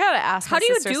 I gotta ask How my do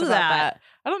you sisters do about that?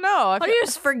 I don't know. How do you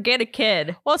just forget a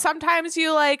kid? Well, sometimes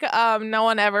you like no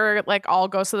one ever like all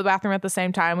goes to the bathroom at the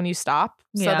same time when you stop.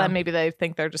 So Yeah. then maybe they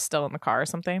think they're just still in the car or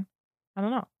something. I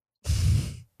don't know.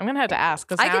 I'm gonna have to ask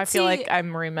because I now could I feel like see-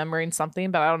 I'm remembering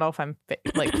something, but I don't know if I'm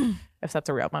like if that's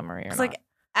a real memory or It's not. like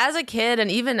as a kid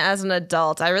and even as an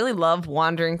adult, I really love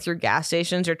wandering through gas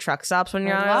stations or truck stops when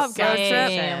you're on a road trip.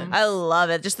 stations. I love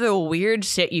it. Just the weird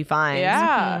shit you find.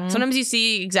 Yeah. Mhm. Sometimes you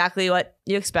see exactly what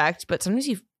you expect, but sometimes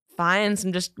you find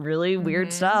some just really weird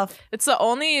Mhm. stuff. It's the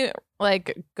only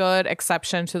like good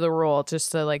exception to the rule,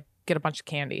 just to like get a bunch of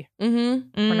candy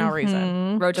Mm-hmm. for no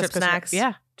reason. Road Just trip 'cause you're- snacks.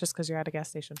 Yeah, just because you're at a gas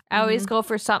station. I always go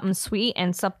for something sweet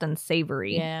and something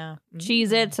savory. Yeah.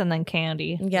 Cheez-Its and then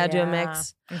candy. Yeah, do a Yeah.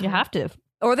 mix. You have to.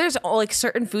 Or there's like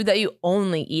certain food that you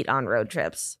only eat on road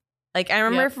trips. Like I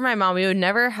remember Yep. for my mom, we would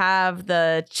never have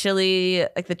the chili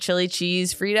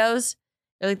cheese Fritos.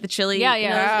 Or like the chili. Yeah, you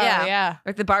know, yeah. Yeah.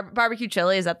 Like the barbecue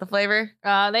chili. Is that the flavor?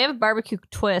 They have a barbecue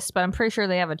twist, but I'm pretty sure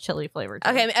they have a chili flavor too.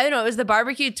 Okay, I don't know. It was the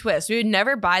barbecue twist. We would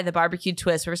never buy the barbecue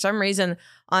twist for some reason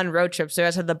on road trips. So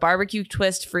I had the barbecue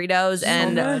twist Fritos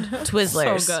and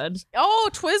Twizzlers. So good. Oh,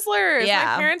 Twizzlers. Yeah.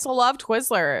 My parents love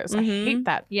Twizzlers. I Mhm. hate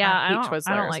that. Yeah, I hate don't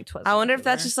Twizzlers. like Twizzlers. I wonder if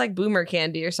that's either. just like boomer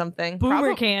candy or something.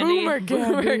 Boomer candy.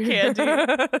 Boomer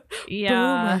candy.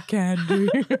 Yeah. candy.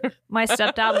 My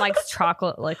stepdad likes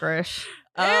chocolate licorice.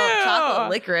 Oh, Ew. chocolate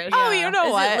licorice. Oh, you know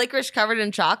Is what? it licorice covered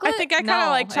in chocolate? I think I kind of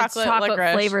like chocolate, it's chocolate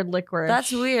licorice. flavored licorice.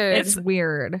 That's weird. It's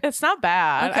weird. It's not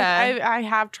bad. Okay. I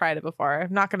have tried it before.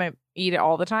 I'm not gonna eat it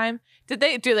all the time. Do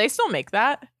they still make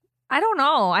that? I don't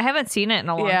know. I haven't seen it in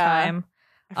a long Yeah. time.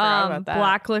 I forgot about that.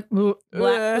 Black Ugh.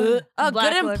 Oh, black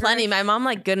good and licorice. plenty. My mom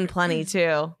liked good and plenty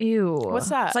too. Ew. What's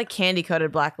that? It's like candy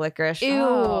coated black licorice. Ew.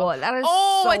 Oh. That is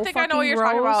Oh, so I think I know what you're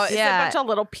talking fucking about. gross. It's Yeah. a bunch of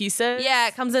little pieces. Yeah,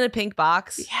 it comes in a pink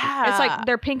box. Yeah. It's like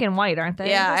they're pink and white, aren't they?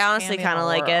 Yeah, best I honestly candy in kind of the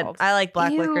like it. world. I like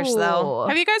black licorice though.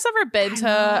 Have you guys ever been I to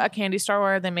know. a candy store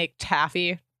where they make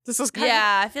taffy? This was kind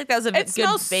Yeah, I feel like that was a of. It good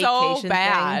smells vacation so thing.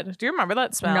 bad. Do you remember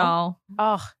that smell? No.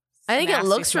 Oh, I think it nasty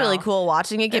looks really smell. cool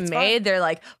watching it get It's fun. made. They're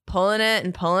like pulling it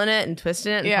and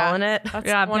twisting it and Yeah. pulling it. That's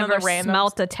Yeah, I've one never of the randoms.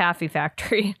 smelt a taffy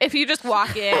factory. If you just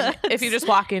walk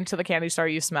into the candy store,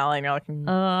 you smell it and you're like,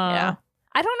 yeah.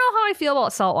 I don't know how I feel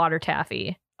about saltwater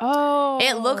taffy. Oh,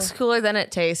 It looks cooler than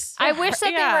it tastes. I wish that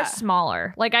they Yeah. were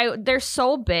smaller. Like they're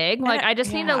so big. Like I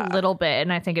just need Yeah. a little bit,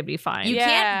 and I think it'd be fine. You Yeah.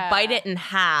 can't bite it in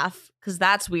half because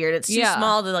that's weird. It's too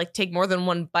small to like take more than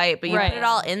one bite, but you put it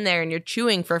all in there and you're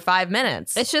chewing for 5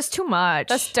 minutes. It's just too much.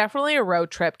 That's definitely a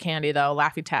road trip candy though.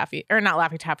 Laffy Taffy, or not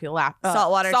Laffy Taffy,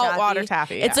 saltwater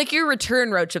taffy. It's like your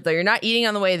return road trip though. You're not eating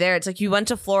on the way there. It's like you went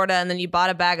to Florida and then you bought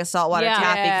a bag of saltwater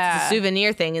taffy 'cause it's a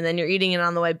souvenir thing, and then you're eating it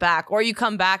on the way back, or you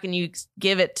come back and you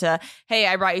give it to, hey,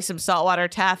 I brought you some saltwater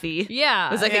taffy. Yeah,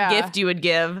 it was like a gift you would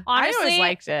give. Honestly, I always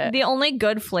liked it. The only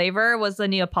good flavor was the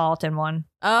Neapolitan one.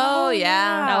 Oh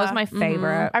yeah, that was my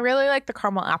favorite. I really like the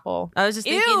caramel apple. I was just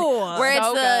thinking where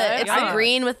it's the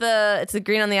green with it's the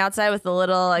green on the outside with the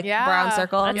little like brown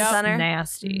circle in the center.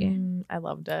 Nasty. I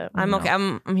loved it. I'm okay.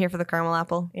 I'm here for the caramel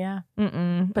apple. Yeah.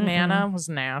 Banana was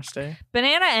nasty.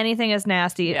 Banana anything is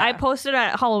nasty. Yeah. I posted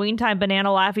at Halloween time banana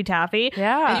Laffy Taffy.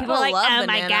 Yeah. And people were like, love oh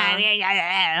my banana. god.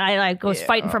 I like was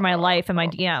fighting for my life in my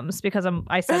DMs because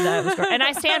I said that it was gross. And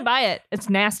I stand by it. It's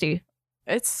nasty.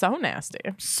 It's so nasty.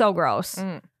 So gross.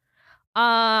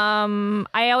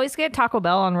 I always get Taco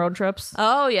Bell on road trips.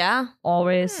 Oh yeah,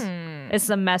 always. It's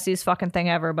the messiest fucking thing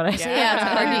ever. But it's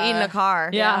hard to eat in a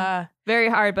car. Yeah, very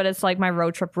hard. But it's like my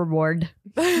road trip reward.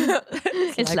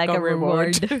 It's like a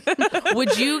reward.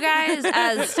 Would you guys,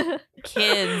 as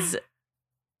kids,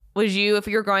 if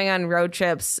you were going on road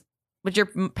trips, would your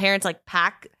parents like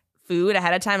pack food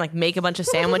ahead of time, like make a bunch of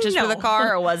sandwiches for the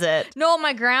car, or was it? No,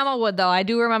 my grandma would though. I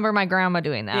do remember my grandma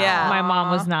doing that. Yeah, my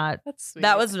mom was not. That's sweet.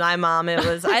 That was my mom. It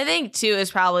was. I think too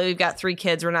is probably we've got 3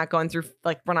 kids. We're not going through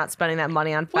we're not spending that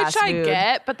money on fast food. Which I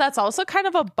get, but that's also kind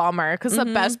of a bummer because the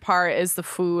best part is the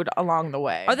food along the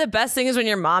way. Or the best thing is when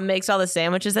your mom makes all the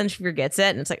sandwiches and she forgets it,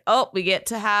 and it's like, oh, we get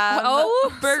to have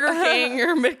Burger King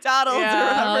or McDonald's or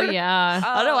whatever. Oh yeah.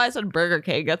 I don't know why I said Burger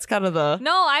King. That's kind of the.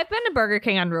 No, I've been to Burger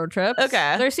King on road trips.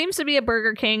 Okay. There seems to be a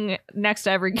Burger King next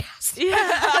to every gas station.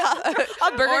 Yeah.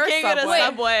 A Burger King and a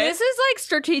Subway. This is like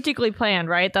strategically planned,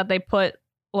 right? That they put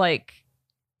like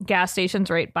gas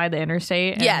stations right by the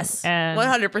interstate. Yes. And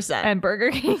 100%. And Burger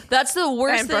King. That's the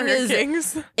worst thing Burger is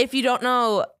Kings. If you don't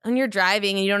know when you're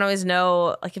driving and you don't always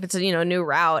know, like if it's a new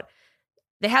route,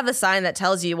 they have the sign that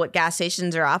tells you what gas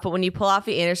stations are off, but when you pull off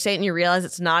the interstate and you realize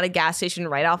it's not a gas station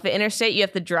right off the interstate, you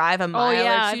have to drive a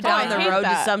mile or 2 down the road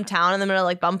to some town in the middle of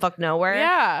like bumfuck nowhere.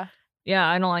 Yeah. Yeah,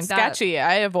 I don't like that. Sketchy.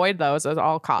 I avoid those at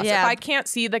all costs. Yeah. If I can't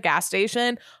see the gas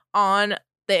station on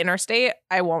the interstate,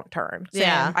 I won't turn.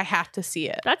 Yeah. I have to see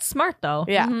it. That's smart though.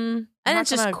 Yeah. And not it's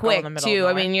just gonna go quick in the middle too.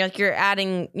 of I mean, you're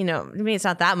adding, I mean, it's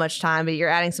not that much time, but you're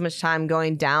adding so much time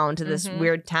going down to this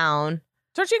weird town.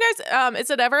 Don't you guys, is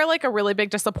it ever like a really big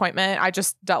disappointment? I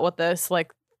just dealt with this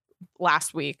like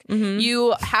last week.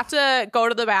 You have to go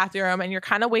to the bathroom and you're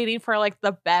kind of waiting for like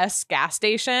the best gas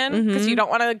station because you don't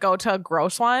want to go to a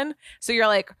gross one. So you're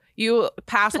like, you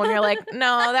pass one, you're like,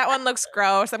 no, that one looks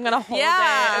gross. I'm gonna hold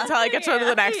it until I get to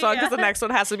the next one because the next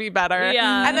one has to be better.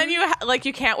 Yeah. And then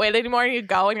you can't wait anymore. You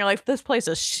go and you're like, this place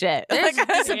is shit. There's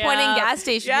disappointing gas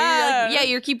stations. Yeah.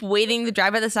 You keep waiting to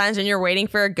drive by the signs and you're waiting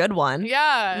for a good one.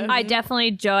 Yeah. I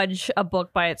definitely judge a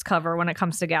book by its cover when it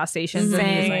comes to gas stations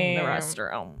and using the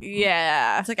restroom.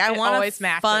 Yeah. It's like I want a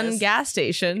fun gas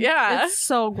station. Yeah. It's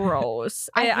so gross.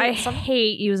 I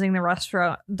hate using the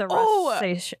restaurant.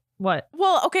 Station. What?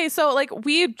 Well, okay, so like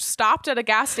we stopped at a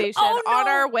gas station on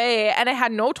our way and it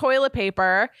had no toilet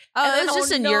paper. Oh, it was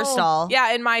just in your stall.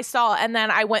 Yeah, in my stall. And then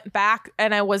I went back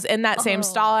and I was in that same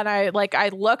stall and I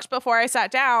looked before I sat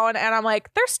down and I'm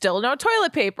like, there's still no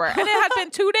toilet paper. And it had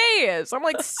been 2 days. I'm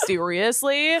like,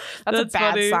 seriously? That's a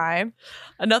bad sign.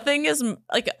 Nothing is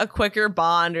like a quicker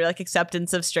bond or like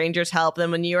acceptance of strangers' help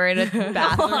than when you are in a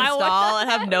bathroom stall and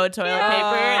have no toilet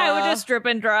paper. I would just drip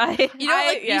and dry. You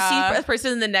know, you see a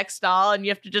person in the next stall and you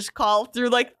have to just call through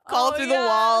the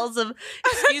walls of,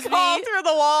 excuse me. Call through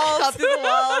the walls. Call through the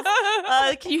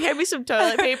walls. Can you hand me some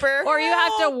toilet paper? Or you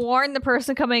have to warn the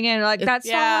person coming in, like, that's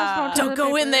no don't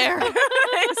go in there.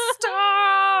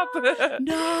 Stop.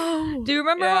 No. Do you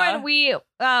remember when we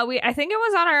I think it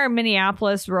was on our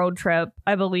Minneapolis road trip,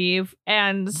 I believe,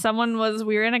 and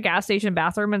we were in a gas station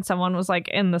bathroom and someone was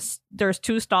like there's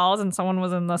 2 stalls and someone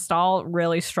was in the stall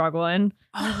really struggling.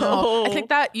 Oh, I think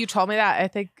that you told me that. I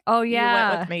think you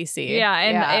went with Macy. Yeah,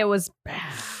 and it was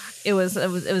bad. It was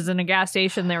in a gas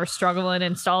station. They were struggling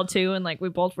in stall 2 and like we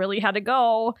both really had to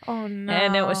go. Oh no.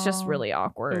 And it was just really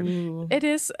awkward. Ooh. It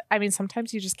is. I mean,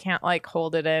 sometimes you just can't like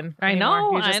hold it in. I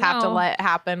know. You just have to let it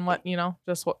happen.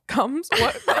 Just what comes,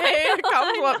 what may,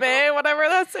 comes what may, whatever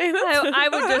that's saying. I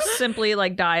would just simply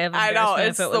like die of embarrassment. I know,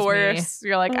 it's if it was the worst. Me.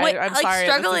 You're like, I'm sorry.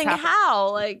 Struggling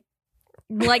how?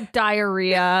 Like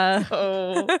diarrhea.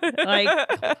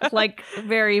 like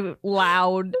very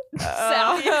loud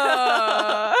sound.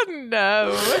 No.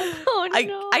 Oh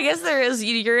I guess there is.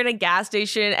 You're in a gas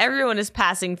station. Everyone is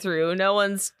passing through. No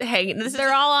one's hanging.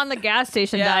 They're all on the gas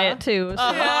station diet too. So.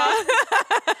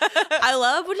 I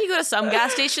love when you go to some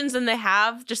gas stations and they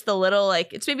have just the little,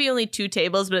 like, it's maybe only 2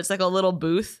 tables, but it's like a little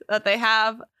booth that they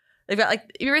have. They've got, like, have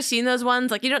you ever seen those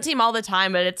ones? Like, you don't see them all the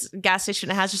time, but it's a gas station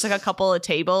that has just like a couple of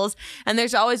tables, and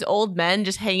there's always old men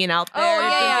just hanging out there. Oh,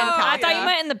 yeah. Coffee. I thought you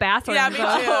meant in the bathroom. Yeah, me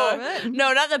too.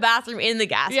 No, not the bathroom, in the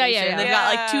gas station. Yeah. They've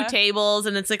got like 2 tables,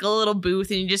 and it's like a little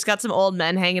booth, and you just got some old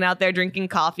men hanging out there drinking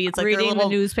coffee. It's like reading their little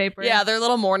the newspaper. Yeah, their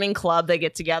little morning club they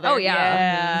get together. Oh,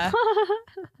 yeah.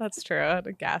 That's true. At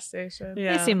a gas station.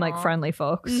 Yeah. They seem like friendly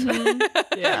folks.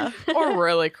 Yeah. Or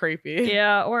really creepy.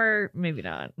 Yeah, or maybe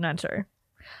not. Not sure.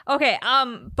 Okay,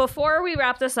 before we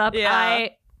wrap this up, I'm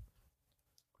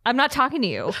not talking to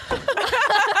you. Sorry,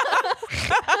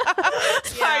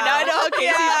 now I know how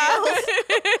Kasey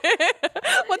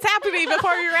feels. What's happening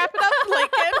before we wrap it up,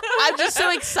 Laken? I'm just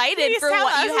so excited for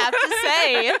what you have to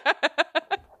say.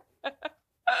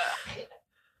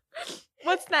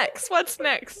 What's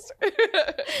next?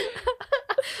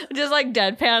 Just like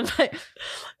deadpan. Like,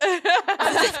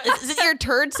 Is it your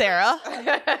turn, Sarah?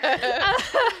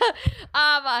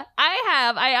 I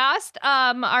asked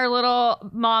our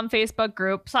little mom Facebook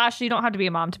group / you don't have to be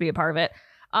a mom to be a part of it.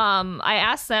 I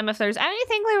asked them if there's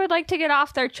anything they would like to get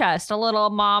off their chest. A little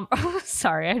mom.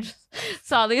 Sorry, I just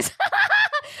saw these.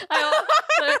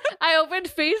 I opened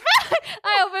Facebook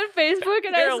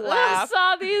and I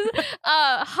saw these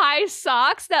high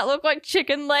socks that look like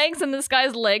chicken legs, and this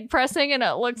guy's leg pressing, and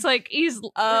it looks like he's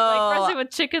like pressing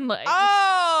with chicken legs.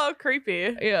 Oh,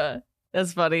 creepy. Yeah.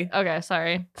 That's funny. Okay,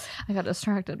 sorry. I got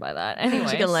distracted by that.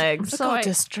 Anyway, Chicken legs. So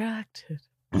distracted.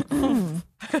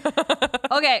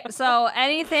 Okay, so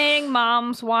anything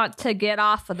moms want to get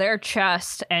off of their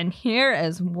chest, and here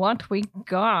is what we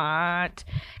got.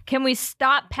 Can we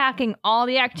stop packing all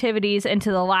the activities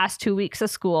into the last 2 weeks of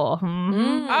school?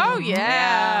 Oh,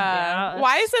 yeah.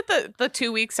 Why is it the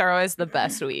 2 weeks are always the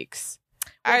best weeks?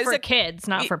 Well, for kids,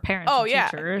 not for parents and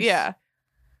teachers. Yeah.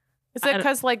 Is it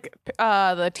because, like,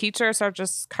 the teachers are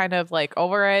just kind of, like,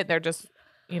 over it? They're just,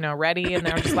 ready, and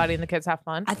they're just letting the kids have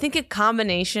fun? I think a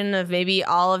combination of maybe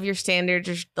all of your standards,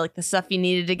 or like the stuff you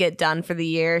needed to get done for the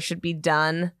year, should be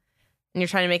done, and you're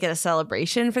trying to make it a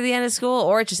celebration for the end of school,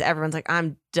 or it's just everyone's like,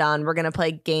 I'm done. We're gonna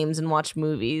play games and watch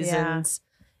movies, and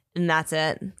that's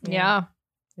it. Yeah.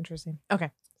 Interesting.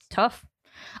 Okay. Tough.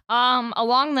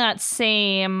 Along that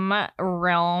same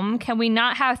realm, can we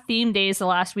not have theme days the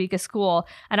last week of school?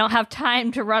 I don't have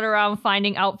time to run around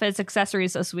finding outfits,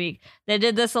 accessories this week. They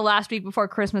did this the last week before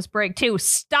Christmas break too.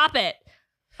 Stop it.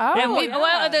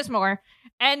 Oh, there's more.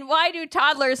 And why do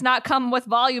toddlers not come with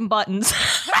volume buttons?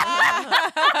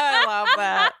 I love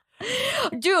that.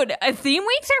 Dude, theme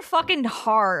weeks are fucking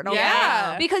hard. Okay?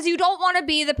 Yeah. Because you don't want to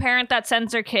be the parent that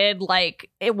sends their kid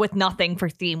with nothing for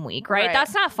theme week, right?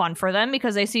 That's not fun for them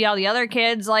because they see all the other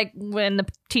kids like when the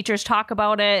teachers talk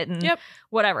about it and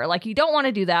whatever. Like, you don't want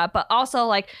to do that. But also,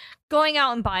 like, going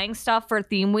out and buying stuff for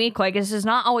theme week, like, it's just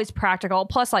not always practical.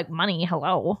 Plus, like, money.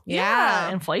 Hello.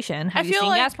 Yeah. Inflation. Have you feel seen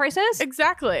like- gas prices?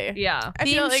 Exactly. Yeah. I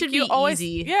feel Themes like should you be always,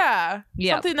 easy. Yeah.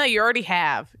 Yeah. Something that you already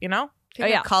have,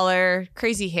 Pick a color,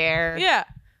 crazy hair. Yeah.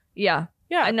 Yeah.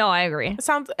 Yeah. No, I agree.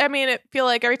 It feel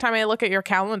like every time I look at your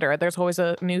calendar, there's always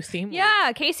a new theme.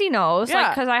 Yeah, Kasey knows. Yeah.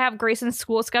 Like, because I have Grayson's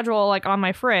school schedule like on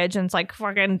my fridge, and it's like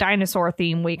fucking dinosaur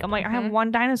theme week. I'm like, I have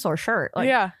one dinosaur shirt. Like,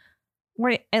 Yeah.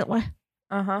 Wait.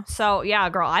 Uh-huh. So yeah,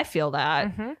 girl, I feel that.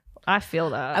 Mm-hmm. I feel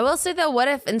that. I will say though, what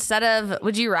if instead of,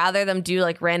 would you rather them do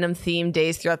like random theme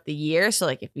days throughout the year? So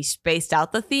like if we spaced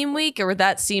out the theme week, or would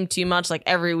that seem too much? Like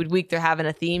every week they're having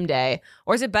a theme day,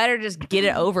 or is it better to just get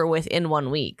it over with in 1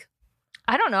 week?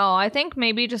 I don't know. I think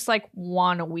maybe just like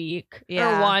one a week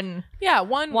Yeah. or one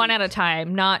one at a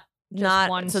time, not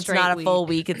one so it's straight not a full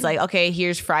week. week. It's like, okay,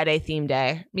 here's Friday theme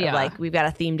day. Or, Yeah. like we've got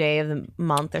a theme day of the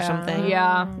month or something.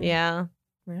 Yeah. Yeah.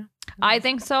 I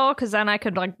think so, because then I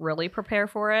could like really prepare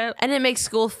for it. And it makes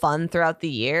school fun throughout the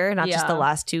year, not just the Yeah.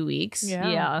 last 2 weeks.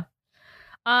 Yeah.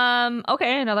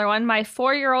 Okay, another one. My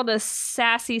 4-year-old is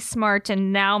sassy smart,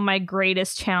 and now my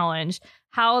greatest challenge.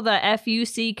 How the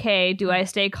FUCK do I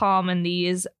stay calm in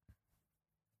these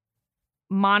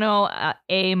mono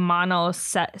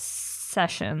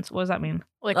sessions? What does that mean?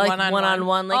 Like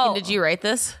one-on-one. Like, Oh. did you write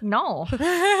this? No.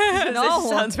 This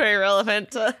sounds very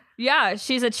relevant. Yeah,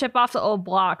 she's a chip off the old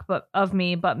block, but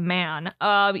man.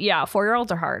 Yeah,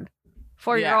 4-year-olds are hard.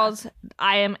 4-year-olds,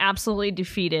 I am absolutely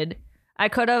defeated. I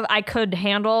could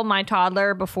handle my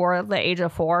toddler before the age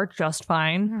of 4 just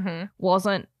fine. Mm-hmm.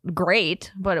 Wasn't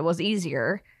great, but it was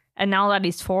easier. And now that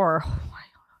he's 4,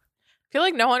 feel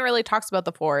like no one really talks about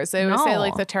the 4s. They always say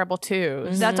like the terrible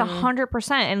 2s. That's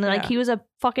 100%. And like he was a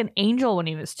fucking angel when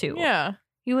he was 2. Yeah.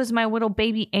 He was my little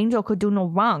baby angel, could do no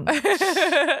wrong.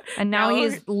 And now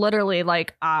he's literally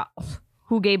like,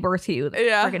 who gave birth to you?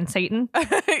 Freaking Satan.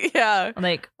 Yeah.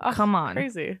 Like, come on.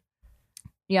 Crazy.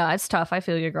 Yeah, it's tough. I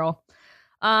feel you, girl.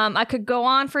 I could go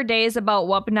on for days about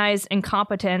weaponized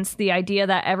incompetence, the idea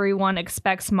that everyone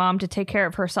expects mom to take care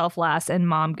of herself last, and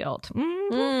mom guilt.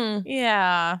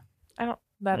 Yeah.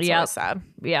 That's really sad.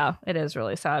 Yeah, it is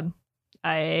really sad.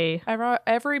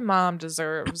 Every mom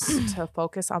deserves to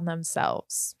focus on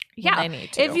themselves. Yeah. When they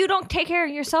need to. If you don't take care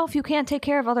of yourself, you can't take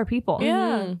care of other people.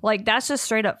 Yeah. Like, that's just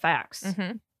straight up facts.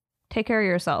 Take care of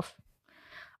yourself.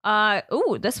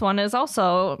 This one is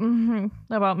also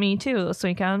about me too this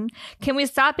weekend. Can we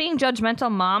stop being judgmental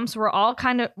moms? We're all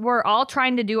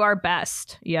trying to do our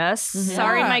best. Yes.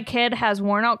 Sorry, my kid has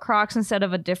worn out Crocs instead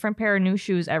of a different pair of new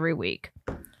shoes every week.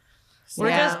 We're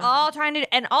just all trying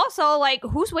to, and also like,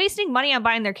 who's wasting money on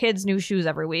buying their kids new shoes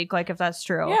every week? Like, if that's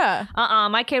true. Yeah.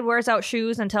 My kid wears out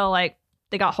shoes until like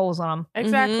they got holes on them.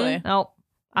 Exactly. Nope.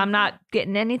 I'm not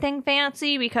getting anything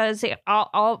fancy because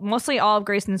mostly all of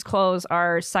Grayson's clothes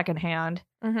are secondhand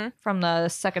from the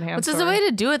secondhand Which store. is the way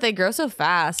to do it. They grow so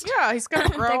fast. Yeah, he's gonna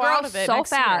grow, they grow out of it so next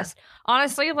fast. year.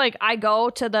 Honestly, like I go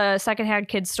to the secondhand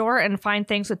kids store and find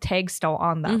things with tags still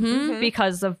on them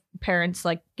because of parents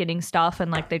like getting stuff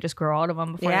and like they just grow out of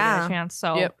them before they get a chance.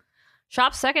 So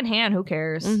shop secondhand. Who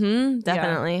cares?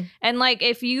 Definitely. Yeah. And like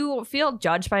if you feel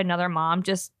judged by another mom,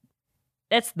 just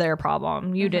it's their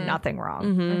problem. You did nothing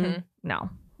wrong. No.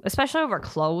 Especially over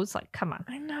clothes. Like, come on.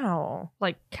 I know.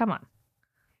 Like, come on.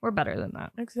 We're better than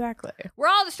that. Exactly. We're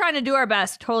all just trying to do our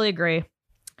best. Totally agree.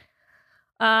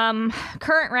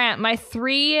 Current rant. My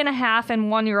 3.5 and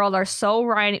 1-year-old are so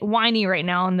whiny right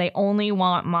now and they only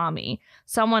want mommy.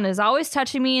 Someone is always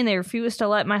touching me and they refuse to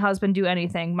let my husband do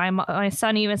anything. My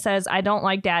son even says, I don't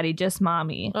like daddy, just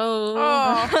mommy.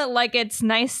 Like it's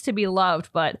nice to be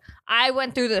loved, but I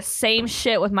went through the same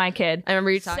shit with my kid. I remember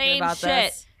you talking about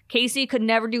this. Kasey could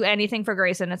never do anything for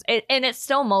Grayson. And it's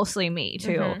still mostly me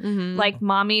too. Like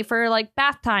mommy for like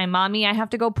bath time. Mommy, I have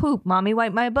to go poop. Mommy,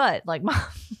 wipe my butt. Like mom.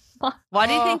 Why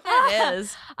do you think that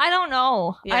is? I don't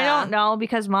know. Yeah. I don't know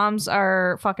because moms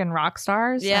are fucking rock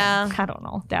stars. Yeah. I don't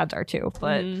know. Dads are too,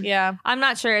 but yeah, I'm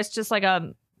not sure. It's just like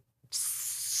a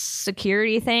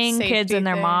security thing. Safety kids and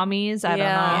their thing. mommies. I don't know.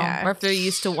 Yeah. Or if they're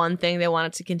used to one thing, they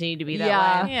want it to continue to be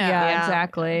that way. Yeah,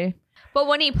 exactly. But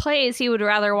when he plays, he would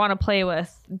rather want to play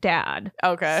with dad.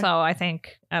 Okay. So I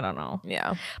think, I don't know.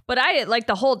 Yeah. But I like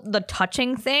the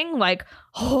touching thing. Like,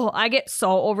 I get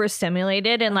so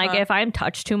overstimulated. And like, if I'm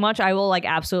touched too much, I will like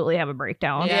absolutely have a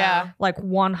breakdown. Yeah. Like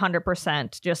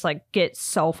 100%. Just like get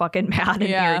so fucking mad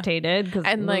and irritated.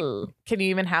 And like, can you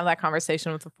even have that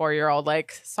conversation with a 4-year-old?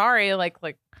 Like, sorry, like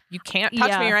you can't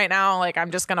touch me right now. Like,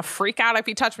 I'm just gonna freak out if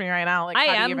you touch me right now. Like,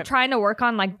 I am trying to work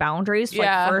on like boundaries,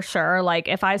 like for sure. Like,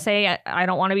 if I say I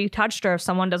don't want to be touched, or if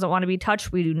someone doesn't want to be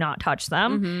touched, we do not touch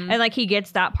them. And like he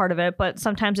gets that part of it, but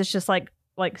sometimes it's just like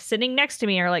sitting next to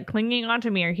me or like clinging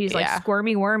onto me, or he's like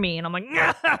squirmy wormy, and I'm like,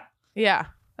 yeah,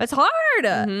 it's hard.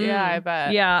 Yeah, I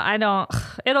bet. Yeah, I don't.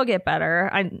 It'll get better.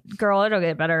 It'll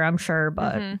get better. I'm sure,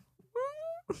 but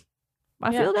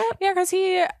I feel that. Yeah, because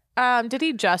he. Did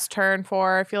he just turn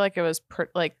 4? I feel like it was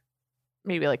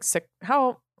maybe like 6.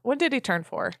 When did he turn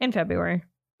 4? In February.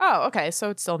 Oh, okay.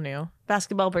 So it's still new.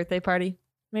 Basketball birthday party.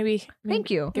 Maybe Thank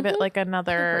you. Give it like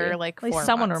another like 4 At least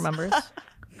someone months. remembers.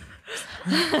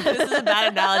 This is a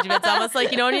bad analogy, but it's almost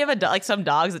like, you know, when you have like some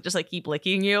dogs that just like keep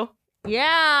licking you. Yeah.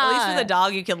 At least with a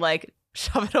dog, you can like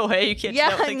shove it away. You can't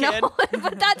shove it with a kid.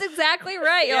 But that's exactly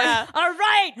right. You're like, all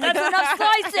right, that's enough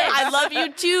slices. I love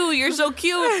you too. You're so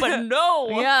cute, but no.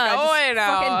 Yeah, Go away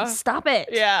now. fucking stop it.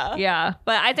 Yeah. Yeah.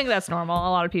 But I think that's normal.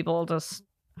 A lot of people just,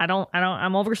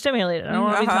 I'm overstimulated. I don't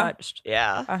want to be touched.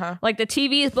 Yeah. Like the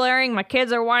TV is blaring, my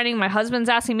kids are whining, my husband's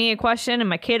asking me a question, and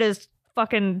my kid is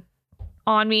fucking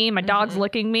on me, my dog's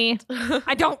licking me.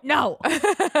 I don't know.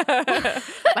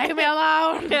 Leave me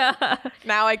alone. Yeah.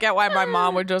 Now I get why my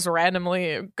mom would just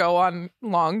randomly go on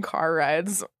long car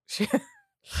rides. She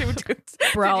would do.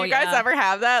 Bro, did you guys ever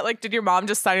have that? Like, did your mom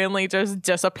just suddenly just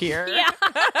disappear? Yeah.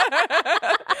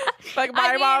 Like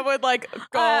my mom would like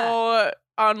go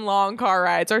on long car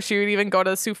rides, or she would even go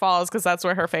to Sioux Falls because that's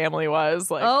where her family was.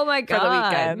 Like, oh my god, for the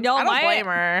weekend. No, I don't blame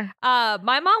her.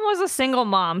 My mom was a single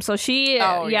mom, so she,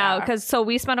 yeah. because so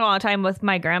we spent a lot of time with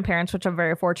my grandparents, which I'm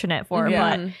very fortunate for.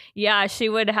 Yeah. But yeah, she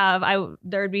would have.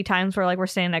 There'd be times where like we're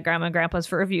staying at grandma and grandpa's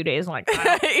for a few days, and like,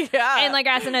 yeah, and like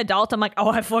as an adult, I'm like, oh,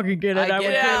 I fucking get it. I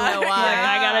get it. Like,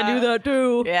 I gotta do that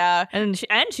too. Yeah, and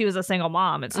she was a single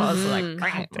mom, and so I was like,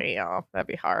 God damn, that'd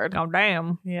be hard. oh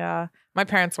damn, Yeah, my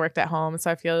parents worked at home,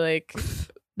 so I feel like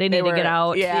they need to get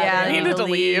out. Yeah, they they needed to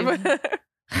leave.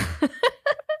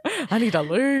 I need to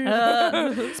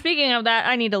leave. Speaking of that,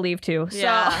 I need to leave too. So,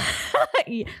 Yeah. what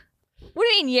do you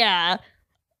mean? Yeah.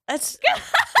 That's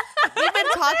we've been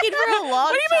talking for a long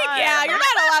What do you mean? time. Yeah, you're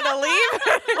not allowed to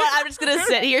leave. Well, I'm just gonna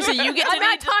sit here so you get to I'm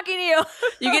not talking to you.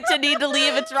 you get to need to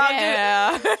leave. It's wrong.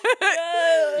 Yeah,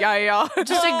 yeah.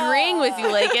 Just agreeing with you,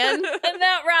 Laken. And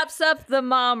that wraps up the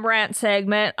mom rant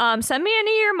segment. Send me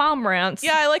any of your mom rants.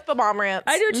 Yeah, I like the mom rants.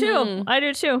 I do too. Mhm. I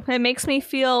do too. It makes me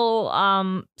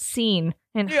feel seen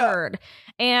and heard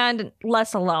and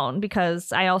less alone,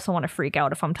 because I also want to freak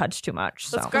out if I'm touched too much.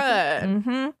 So. That's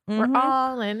good. We're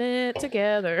all in it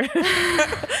together.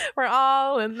 We're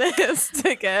all in this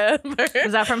together.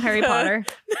 Is that from Harry Potter?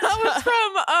 That was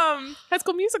from High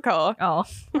School Musical. Oh,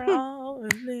 We're all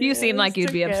in this you seem like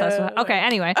you'd be obsessed with. Okay,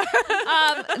 anyway.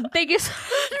 Thank you.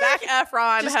 Zac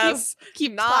Efron Just has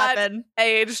keep not clapping.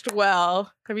 aged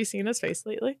well. Have you seen his face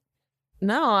lately?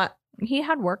 No, He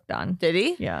had work done. did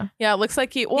he? Yeah. Yeah, it looks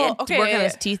like he. He Well, had work on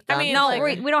his teeth done. I mean, No,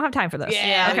 like- we don't have time for this.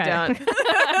 Yeah, we Okay. don't.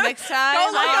 Next time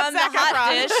Go look up on the Zac hot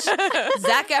Efron. dish,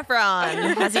 Zac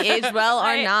Efron. Has he aged well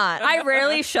or not? I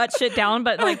rarely shut shit down,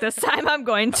 but like this time I'm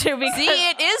going to, because See,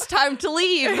 it is time to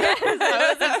leave.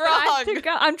 I wasn't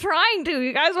wrong. I'm trying to.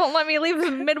 You guys won't let me leave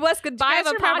the Midwest goodbye I of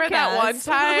a remember podcast. that one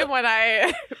time when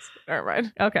I. Never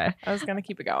mind. Okay. I was gonna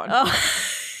keep it going. Oh.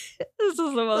 This is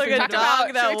the most Like a talk ridiculous- dog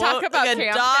about- that should we talk won't, about like a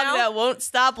camp dog now? that won't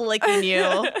stop licking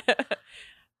you.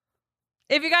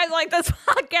 If you guys like this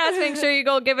podcast, make sure you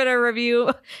go give it a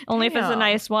review, only if it's a Yeah.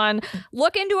 nice one.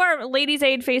 Look into our Ladies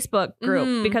Aid Facebook group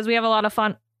Mhm. because we have a lot of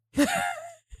fun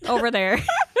over there.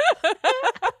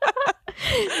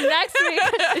 Next week,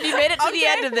 If you made it to the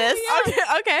end of this,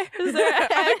 Okay. is there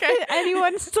Okay.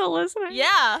 anyone still listening?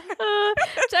 yeah.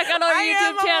 Check out our I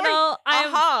am YouTube channel.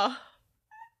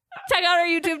 Check out our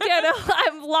YouTube channel.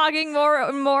 I'm vlogging more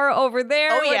and more over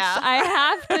there. Oh, which yeah. I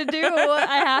have to do.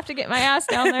 I have to get my ass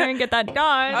down there and get that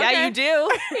done. Okay. Yeah, you do.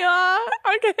 Yeah.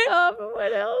 Okay.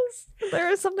 What else? There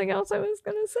was something else I was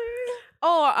gonna say.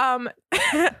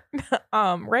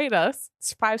 Oh, rate us.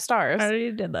 It's 5 stars. I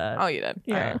already did that. Oh, you did.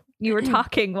 yeah. You were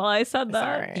talking while I said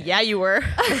that. Sorry. Yeah, you were.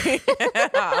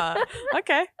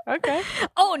 Okay. Okay.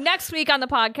 Oh, next week on the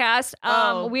podcast,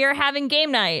 we are having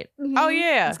game night. Oh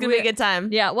yeah. It's gonna be a good time.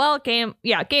 Yeah, well, game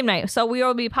night. So we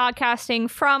will be podcasting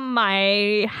from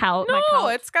my house. my No,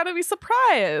 couch. it's got to be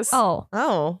surprise. Oh,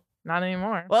 Oh. Not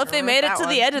anymore. Well, if they made it to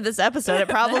the end of this episode, it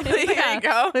probably There you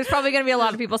go. there's probably going to be a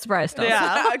lot of people surprised. Though.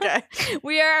 Yeah. Okay.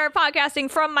 We are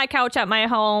podcasting from my couch at my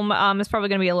home. It's probably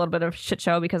going to be a little bit of a shit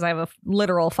show because I have a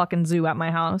literal fucking zoo at my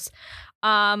house.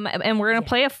 And we're going to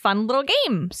play a fun little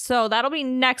game. So that'll be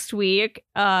next week.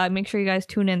 Make sure you guys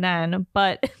tune in then.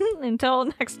 But until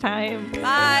next time.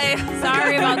 Bye.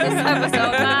 Sorry about this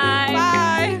episode.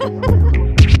 Bye. Bye.